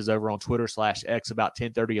Spaces, over on Twitter/X about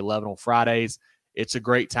 10:30, 11 on Fridays. It's a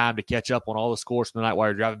great time to catch up on all the scores from the night while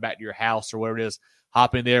you're driving back to your house or whatever it is.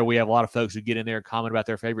 Hop in there. We have a lot of folks who get in there and comment about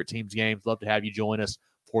their favorite teams' games. Love to have you join us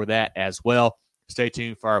for that as well. Stay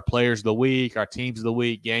tuned for our players of the week, our teams of the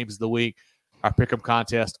week, games of the week, our pick'em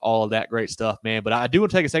contest, all of that great stuff, man. But I do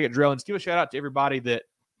want to take a second, Jerel, and just give a shout out to everybody that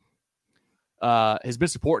has been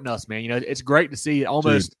supporting us, man. It's great to see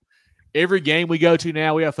almost every game we go to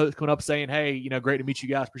now. We have folks coming up saying, hey, great to meet you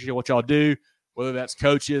guys. Appreciate what y'all do. Whether that's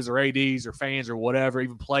coaches or ADs or fans or whatever,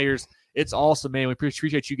 even players. It's awesome, man. We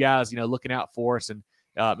appreciate you guys, looking out for us. And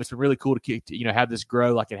it's been really cool to have this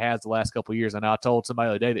grow like it has the last couple of years. I know I told somebody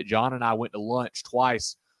the other day that John and I went to lunch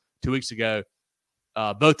twice 2 weeks ago.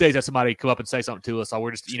 Both days had somebody come up and say something to us. So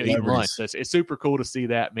we're just, eating lunch. So it's super cool to see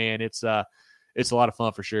that, man. It's a lot of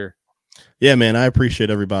fun for sure. Yeah, man, I appreciate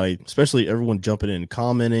everybody, especially everyone jumping in and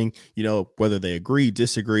commenting, whether they agree,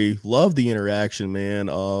 disagree, love the interaction, man.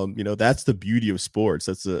 That's the beauty of sports.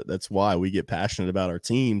 That's why we get passionate about our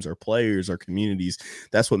teams, our players, our communities.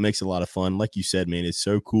 That's what makes it a lot of fun. Like you said, man, it's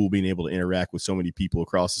so cool being able to interact with so many people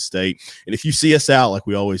across the state. And if you see us out, like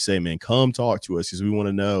we always say, man, come talk to us because we want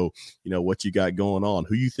to know, what you got going on,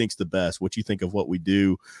 who you think's the best, what you think of what we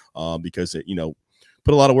do, because it,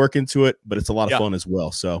 put a lot of work into it, but it's a lot of fun as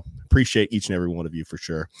well. So appreciate each and every one of you for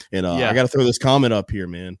sure. And I got to throw this comment up here,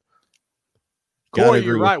 man. Corey,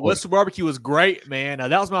 you're right. Westwood Barbecue was great, man.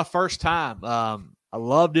 That was my first time. I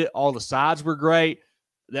loved it. All the sides were great.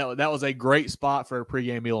 That was a great spot for a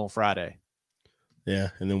pregame meal on Friday. Yeah,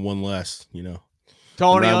 and then one less,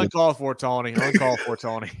 Tony, uncalled for, Tony. Uncalled for,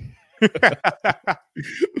 Tony.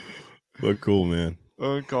 But cool, man.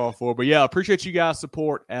 Uncalled for. But yeah, appreciate you guys'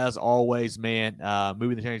 support as always, man.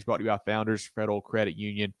 Moving the Change brought to you by Founders Federal Credit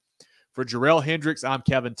Union. For Jerel Hendricks, I'm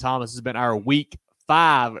Kevin Thomas. This has been our Week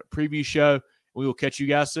 5 preview show. We will catch you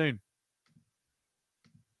guys soon.